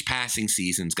with each passing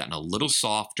season's gotten a little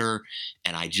softer,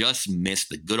 and I just miss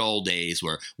the good old days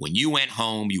where when you went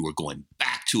home, you were going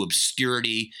back to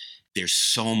obscurity. There's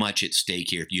so much at stake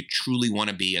here. If you truly want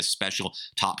to be a special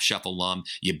Top Chef alum,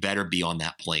 you better be on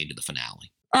that plane to the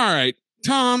finale. All right,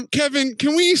 Tom, Kevin,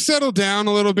 can we settle down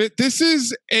a little bit? This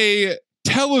is a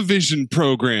television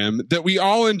program that we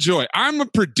all enjoy. I'm a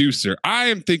producer. I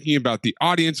am thinking about the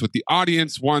audience, what the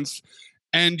audience wants,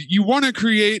 and you want to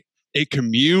create a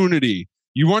community.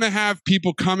 You want to have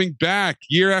people coming back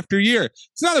year after year.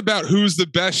 It's not about who's the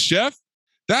best chef.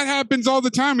 That happens all the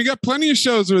time. We got plenty of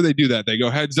shows where they do that. They go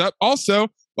heads up. Also,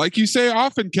 like you say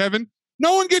often, Kevin,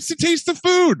 no one gets to taste the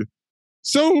food.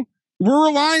 So we're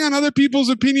relying on other people's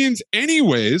opinions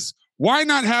anyways. Why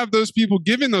not have those people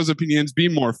giving those opinions be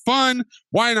more fun?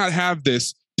 Why not have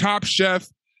this Top Chef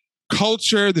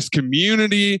culture, this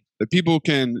community that people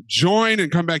can join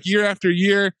and come back year after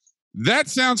year? That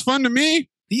sounds fun to me.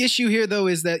 The issue here, though,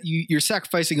 is that you're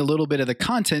sacrificing a little bit of the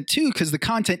content, too, because the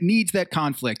content needs that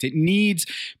conflict. It needs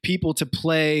people to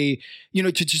play,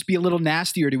 to just be a little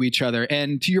nastier to each other.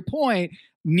 And to your point,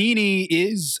 Nene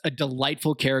is a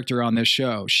delightful character on this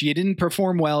show. She didn't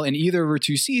perform well in either of her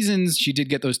 2 seasons. She did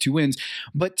get those 2 wins.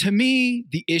 But to me,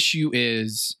 the issue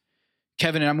is,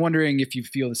 Kevin, and I'm wondering if you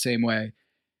feel the same way.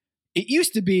 It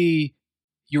used to be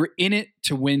you were in it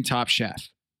to win Top Chef.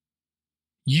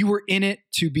 You were in it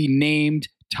to be named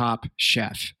Top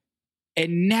Chef.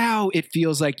 And now it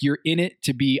feels like you're in it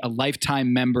to be a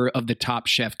lifetime member of the Top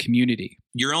Chef community.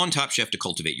 You're on Top Chef to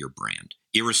cultivate your brand,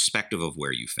 irrespective of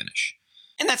where you finish.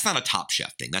 And that's not a Top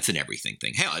Chef thing. That's an everything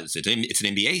thing. Hell, it's an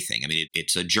NBA thing. I mean,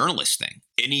 it's a journalist thing.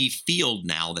 Any field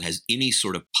now that has any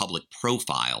sort of public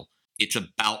profile, it's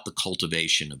about the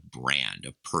cultivation of brand,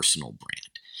 of personal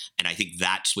brand. And I think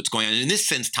that's what's going on. In this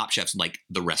sense, Top Chef's like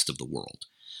the rest of the world.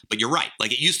 But you're right.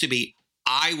 Like it used to be,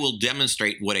 I will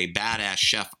demonstrate what a badass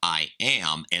chef I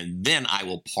am, and then I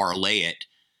will parlay it,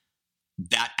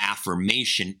 that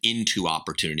affirmation, into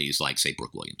opportunities like, say,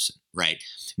 Brooke Williamson, right?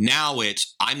 Now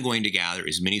it's, I'm going to gather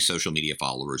as many social media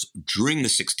followers during the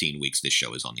 16 weeks this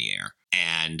show is on the air,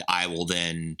 and I will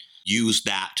then use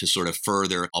that to sort of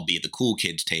further, I'll be at the cool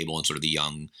kids table and sort of the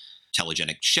young,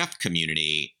 telegenic chef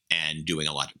community and doing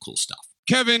a lot of cool stuff.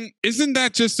 Kevin, isn't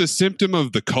that just a symptom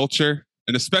of the culture,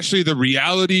 and especially the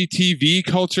reality TV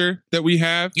culture that we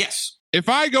have? Yes. If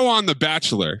I go on The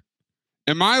Bachelor,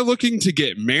 am I looking to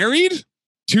get married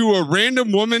to a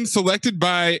random woman selected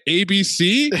by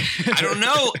ABC? I don't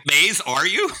know. Maze, are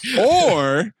you?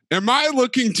 Or am I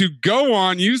looking to go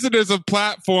on, use it as a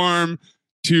platform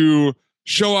to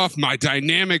show off my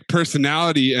dynamic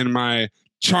personality and my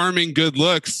charming good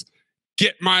looks,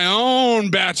 get my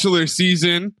own Bachelor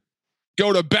season,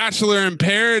 go to Bachelor in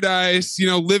Paradise,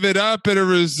 live it up at a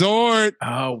resort,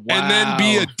 and then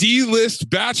be a D-list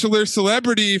Bachelor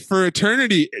celebrity for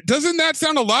eternity? Doesn't that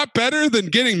sound a lot better than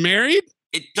getting married?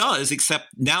 It does, except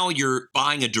now you're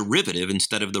buying a derivative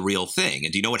instead of the real thing.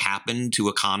 And do you know what happened to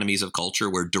economies of culture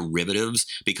where derivatives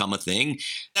become a thing?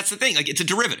 That's the thing. Like, it's a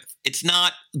derivative. It's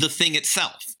not the thing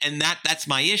itself. And that's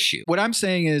my issue. What I'm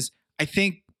saying is, I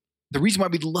think the reason why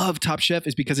we love Top Chef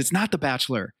is because it's not The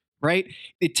Bachelor. Right?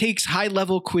 It takes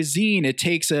high-level cuisine. It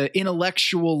takes an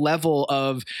intellectual level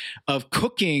of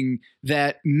cooking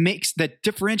that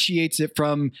differentiates it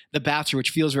from The Bachelor,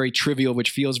 which feels very trivial, which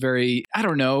feels very, I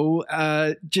don't know,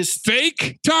 just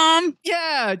fake, Tom?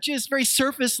 Yeah, just very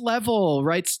surface level,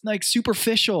 right? Like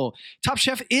superficial. Top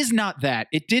Chef is not that.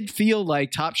 It did feel like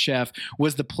Top Chef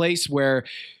was the place where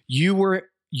you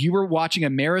were watching a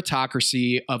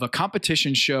meritocracy of a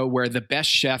competition show where the best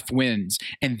chef wins.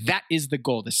 And that is the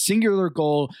goal. The singular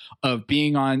goal of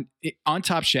being on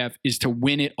Top Chef is to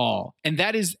win it all. And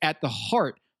that is at the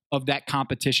heart of that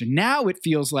competition. Now it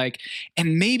feels like,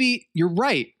 and maybe you're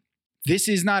right, this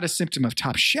is not a symptom of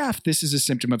Top Chef. This is a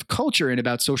symptom of culture and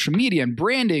about social media and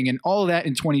branding and all of that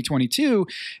in 2022,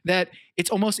 that it's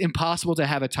almost impossible to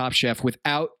have a Top Chef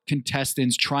without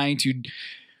contestants trying to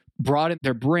broaden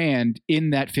their brand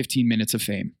in that 15 minutes of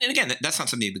fame. And again, that's not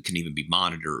something that can even be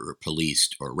monitored or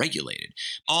policed or regulated.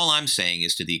 All I'm saying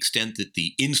is, to the extent that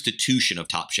the institution of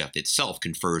Top Chef itself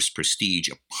confers prestige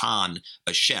upon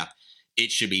a chef,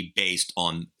 it should be based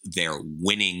on their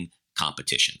winning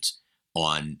competitions.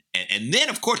 on. And then,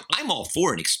 of course, I'm all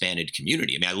for an expanded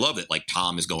community. I mean, I love it. Like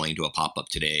Tom is going to a pop-up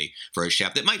today for a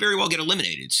chef that might very well get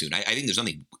eliminated soon. I think there's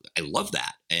something, I love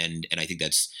that. And I think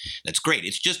that's great.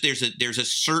 It's just there's a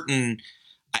certain,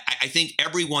 I think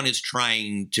everyone is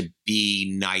trying to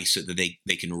be nice so that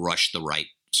they can rush the right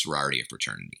sorority or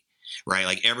fraternity, right?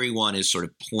 Like everyone is sort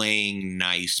of playing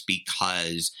nice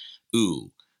because,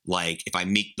 like if I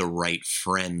meet the right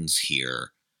friends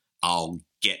here, I'll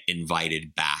get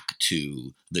invited back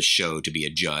to the show to be a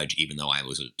judge, even though I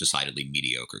was a decidedly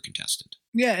mediocre contestant.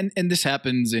 Yeah, and this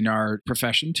happens in our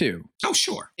profession too. Oh,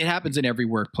 sure. It happens in every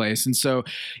workplace. And so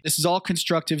this is all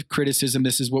constructive criticism.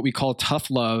 This is what we call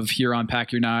tough love here on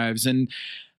Pack Your Knives. And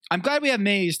I'm glad we have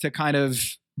Maze to kind of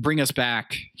bring us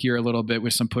back here a little bit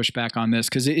with some pushback on this,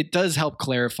 because it does help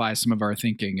clarify some of our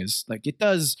thinking. Is like, it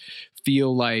does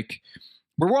feel like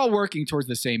we're all working towards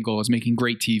the same goal as making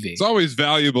great TV. It's always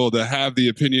valuable to have the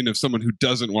opinion of someone who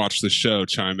doesn't watch the show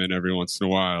chime in every once in a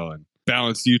while and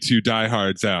balance you two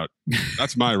diehards out.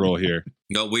 That's my role here.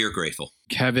 No, we are grateful.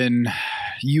 Kevin,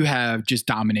 you have just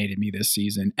dominated me this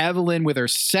season. Evelyn with her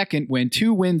second win,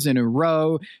 2 wins in a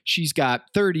row. She's got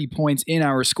 30 points in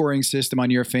our scoring system on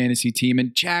your fantasy team.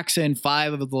 And Jackson,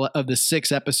 5 of the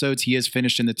 6 episodes, he has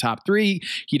finished in the top 3.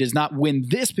 He does not win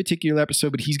this particular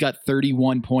episode, but he's got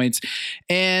 31 points.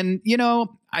 And, you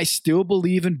know, I still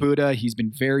believe in Buddha. He's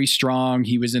been very strong.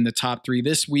 He was in the top 3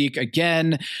 this week.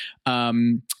 Again,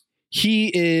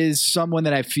 he is someone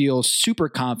that I feel super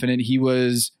confident. He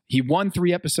won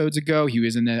 3 episodes ago. He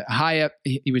was in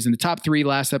the top 3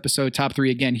 last episode, top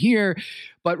 3 again here.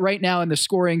 But right now in the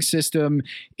scoring system,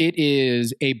 it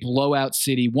is a blowout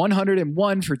city.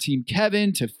 101 for Team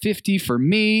Kevin to 50 for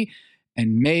me.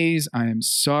 And Maze, I am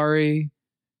sorry.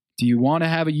 Do you want to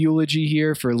have a eulogy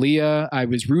here for Leah? I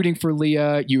was rooting for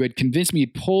Leah. You had convinced me,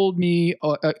 pulled me.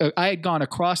 I had gone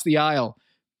across the aisle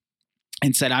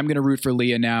and said, I'm going to root for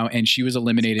Leah now. And she was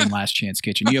eliminated in Last Chance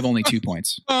Kitchen. You have only 2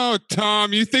 points. Oh,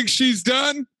 Tom, you think she's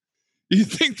done? You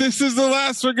think this is the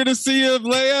last we're going to see of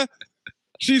Leah?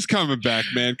 She's coming back,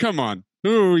 man. Come on.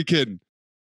 Who are we kidding?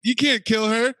 You can't kill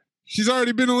her. She's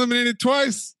already been eliminated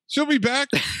twice. She'll be back.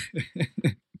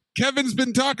 Kevin's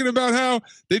been talking about how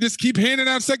they just keep handing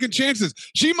out second chances.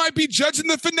 She might be judging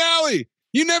the finale.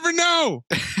 You never know.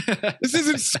 This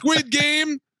isn't Squid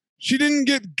Game. She didn't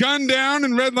get gunned down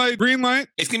in red light, green light.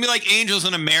 It's going to be like Angels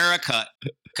in America.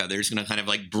 They're just going to kind of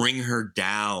like bring her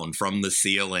down from the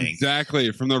ceiling.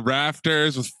 Exactly. From the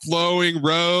rafters with flowing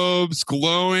robes,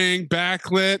 glowing,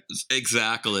 backlit.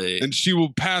 Exactly. And she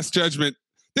will pass judgment.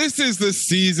 This is the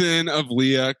season of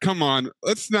Leah. Come on.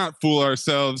 Let's not fool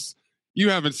ourselves. You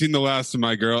haven't seen the last of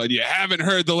my girl, and you haven't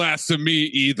heard the last of me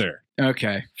either.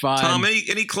 Okay, fine. Tom,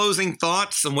 any closing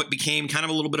thoughts on what became kind of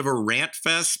a little bit of a rant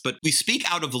fest? But we speak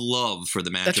out of love for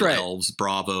the Magic Elves,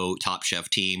 Bravo, Top Chef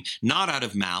team, not out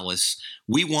of malice.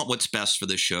 We want what's best for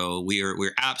the show.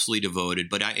 We're absolutely devoted.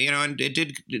 But it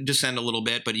did descend a little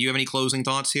bit. But do you have any closing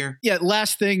thoughts here? Yeah,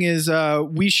 last thing is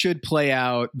we should play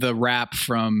out the rap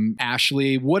from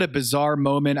Ashley. What a bizarre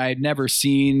moment. I had never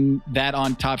seen that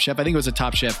on Top Chef. I think it was a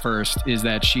Top Chef first, is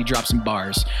that she dropped some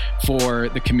bars for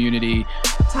the community.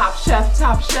 Top Chef,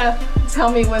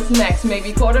 tell me what's next.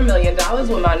 Maybe $250,000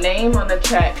 with my name on the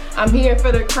check. I'm here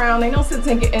for the crown, ain't no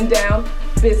sitting getting down.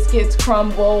 Biscuits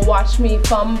crumble, watch me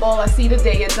fumble. I see the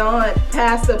day of dawn,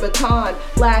 pass the baton.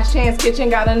 Last Chance Kitchen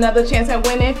got another chance at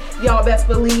winning. Y'all best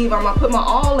believe I'ma put my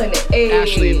all in it. Ay.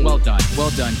 Ashley, well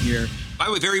done here. By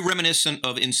the way, very reminiscent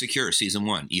of Insecure season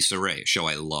 1, Issa Rae, a show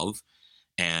I love.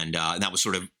 And that was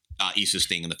sort of Issa's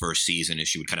thing in the first season, is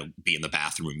she would kind of be in the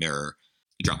bathroom mirror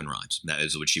dropping rhymes. That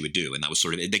is what she would do. And that was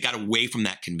sort of, they got away from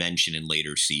that convention in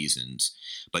later seasons,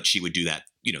 but she would do that,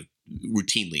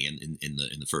 routinely in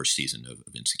the first season of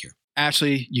Insecure.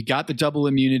 Ashley, you got the double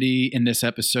immunity in this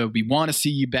episode. We want to see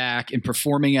you back and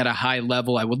performing at a high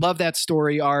level. I would love that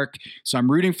story arc. So I'm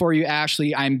rooting for you,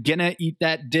 Ashley. I'm going to eat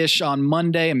that dish on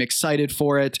Monday. I'm excited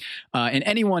for it. And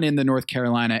anyone in North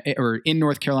Carolina or in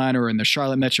the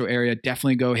Charlotte metro area,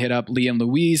 definitely go hit up Liam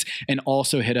Louise and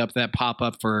also hit up that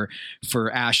pop-up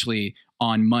for Ashley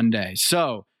on Monday.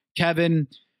 So, Kevin,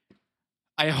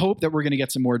 I hope that we're going to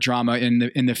get some more drama in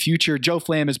the future. Joe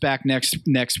Flam is back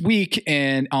next week,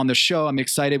 and on the show, I'm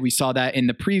excited. We saw that in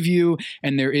the preview,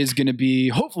 and there is going to be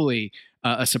hopefully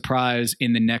a surprise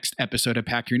in the next episode of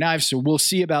Pack Your Knives. So we'll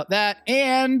see about that.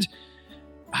 And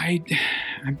I'm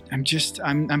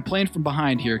playing from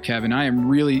behind here, Kevin. I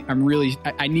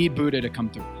need Buddha to come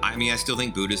through. I mean, I still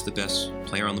think Buddha's the best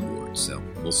player on the board, so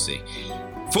we'll see.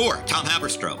 For Tom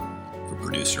Haberstroh, for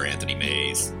producer Anthony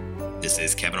Mays, this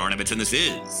is Kevin Arnovitz, and this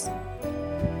is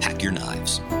Pack Your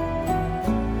Knives.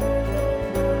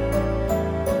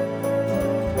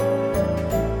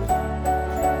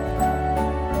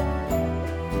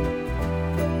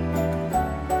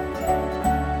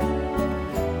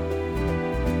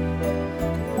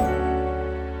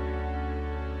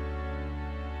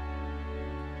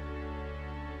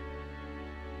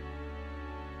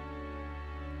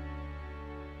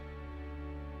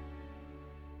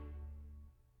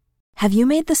 Have you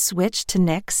made the switch to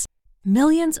Knix?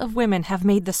 Millions of women have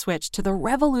made the switch to the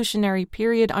revolutionary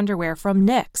period underwear from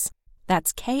Knix.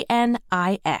 That's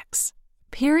Knix.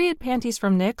 Period panties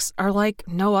from Knix are like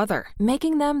no other,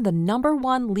 making them the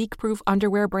 #1 leak-proof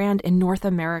underwear brand in North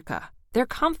America. They're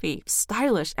comfy,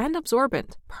 stylish, and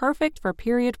absorbent, perfect for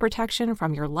period protection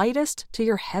from your lightest to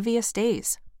your heaviest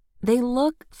days. They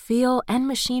look, feel, and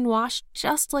machine wash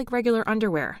just like regular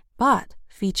underwear, but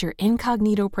feature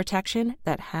incognito protection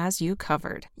that has you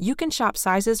covered. You can shop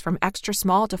sizes from extra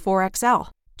small to 4XL.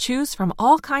 Choose from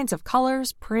all kinds of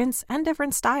colors, prints, and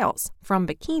different styles, from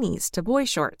bikinis to boy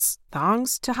shorts,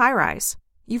 thongs to high-rise.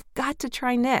 You've got to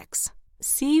try Knix.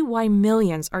 See why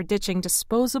millions are ditching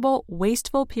disposable,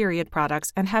 wasteful period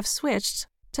products and have switched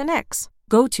to Knix.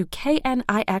 Go to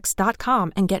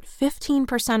knix.com and get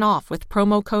 15% off with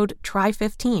promo code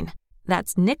TRY15.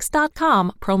 That's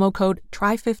knix.com, promo code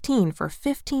TRY15 for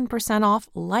 15% off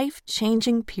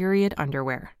life-changing period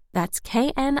underwear. That's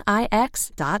knix.com.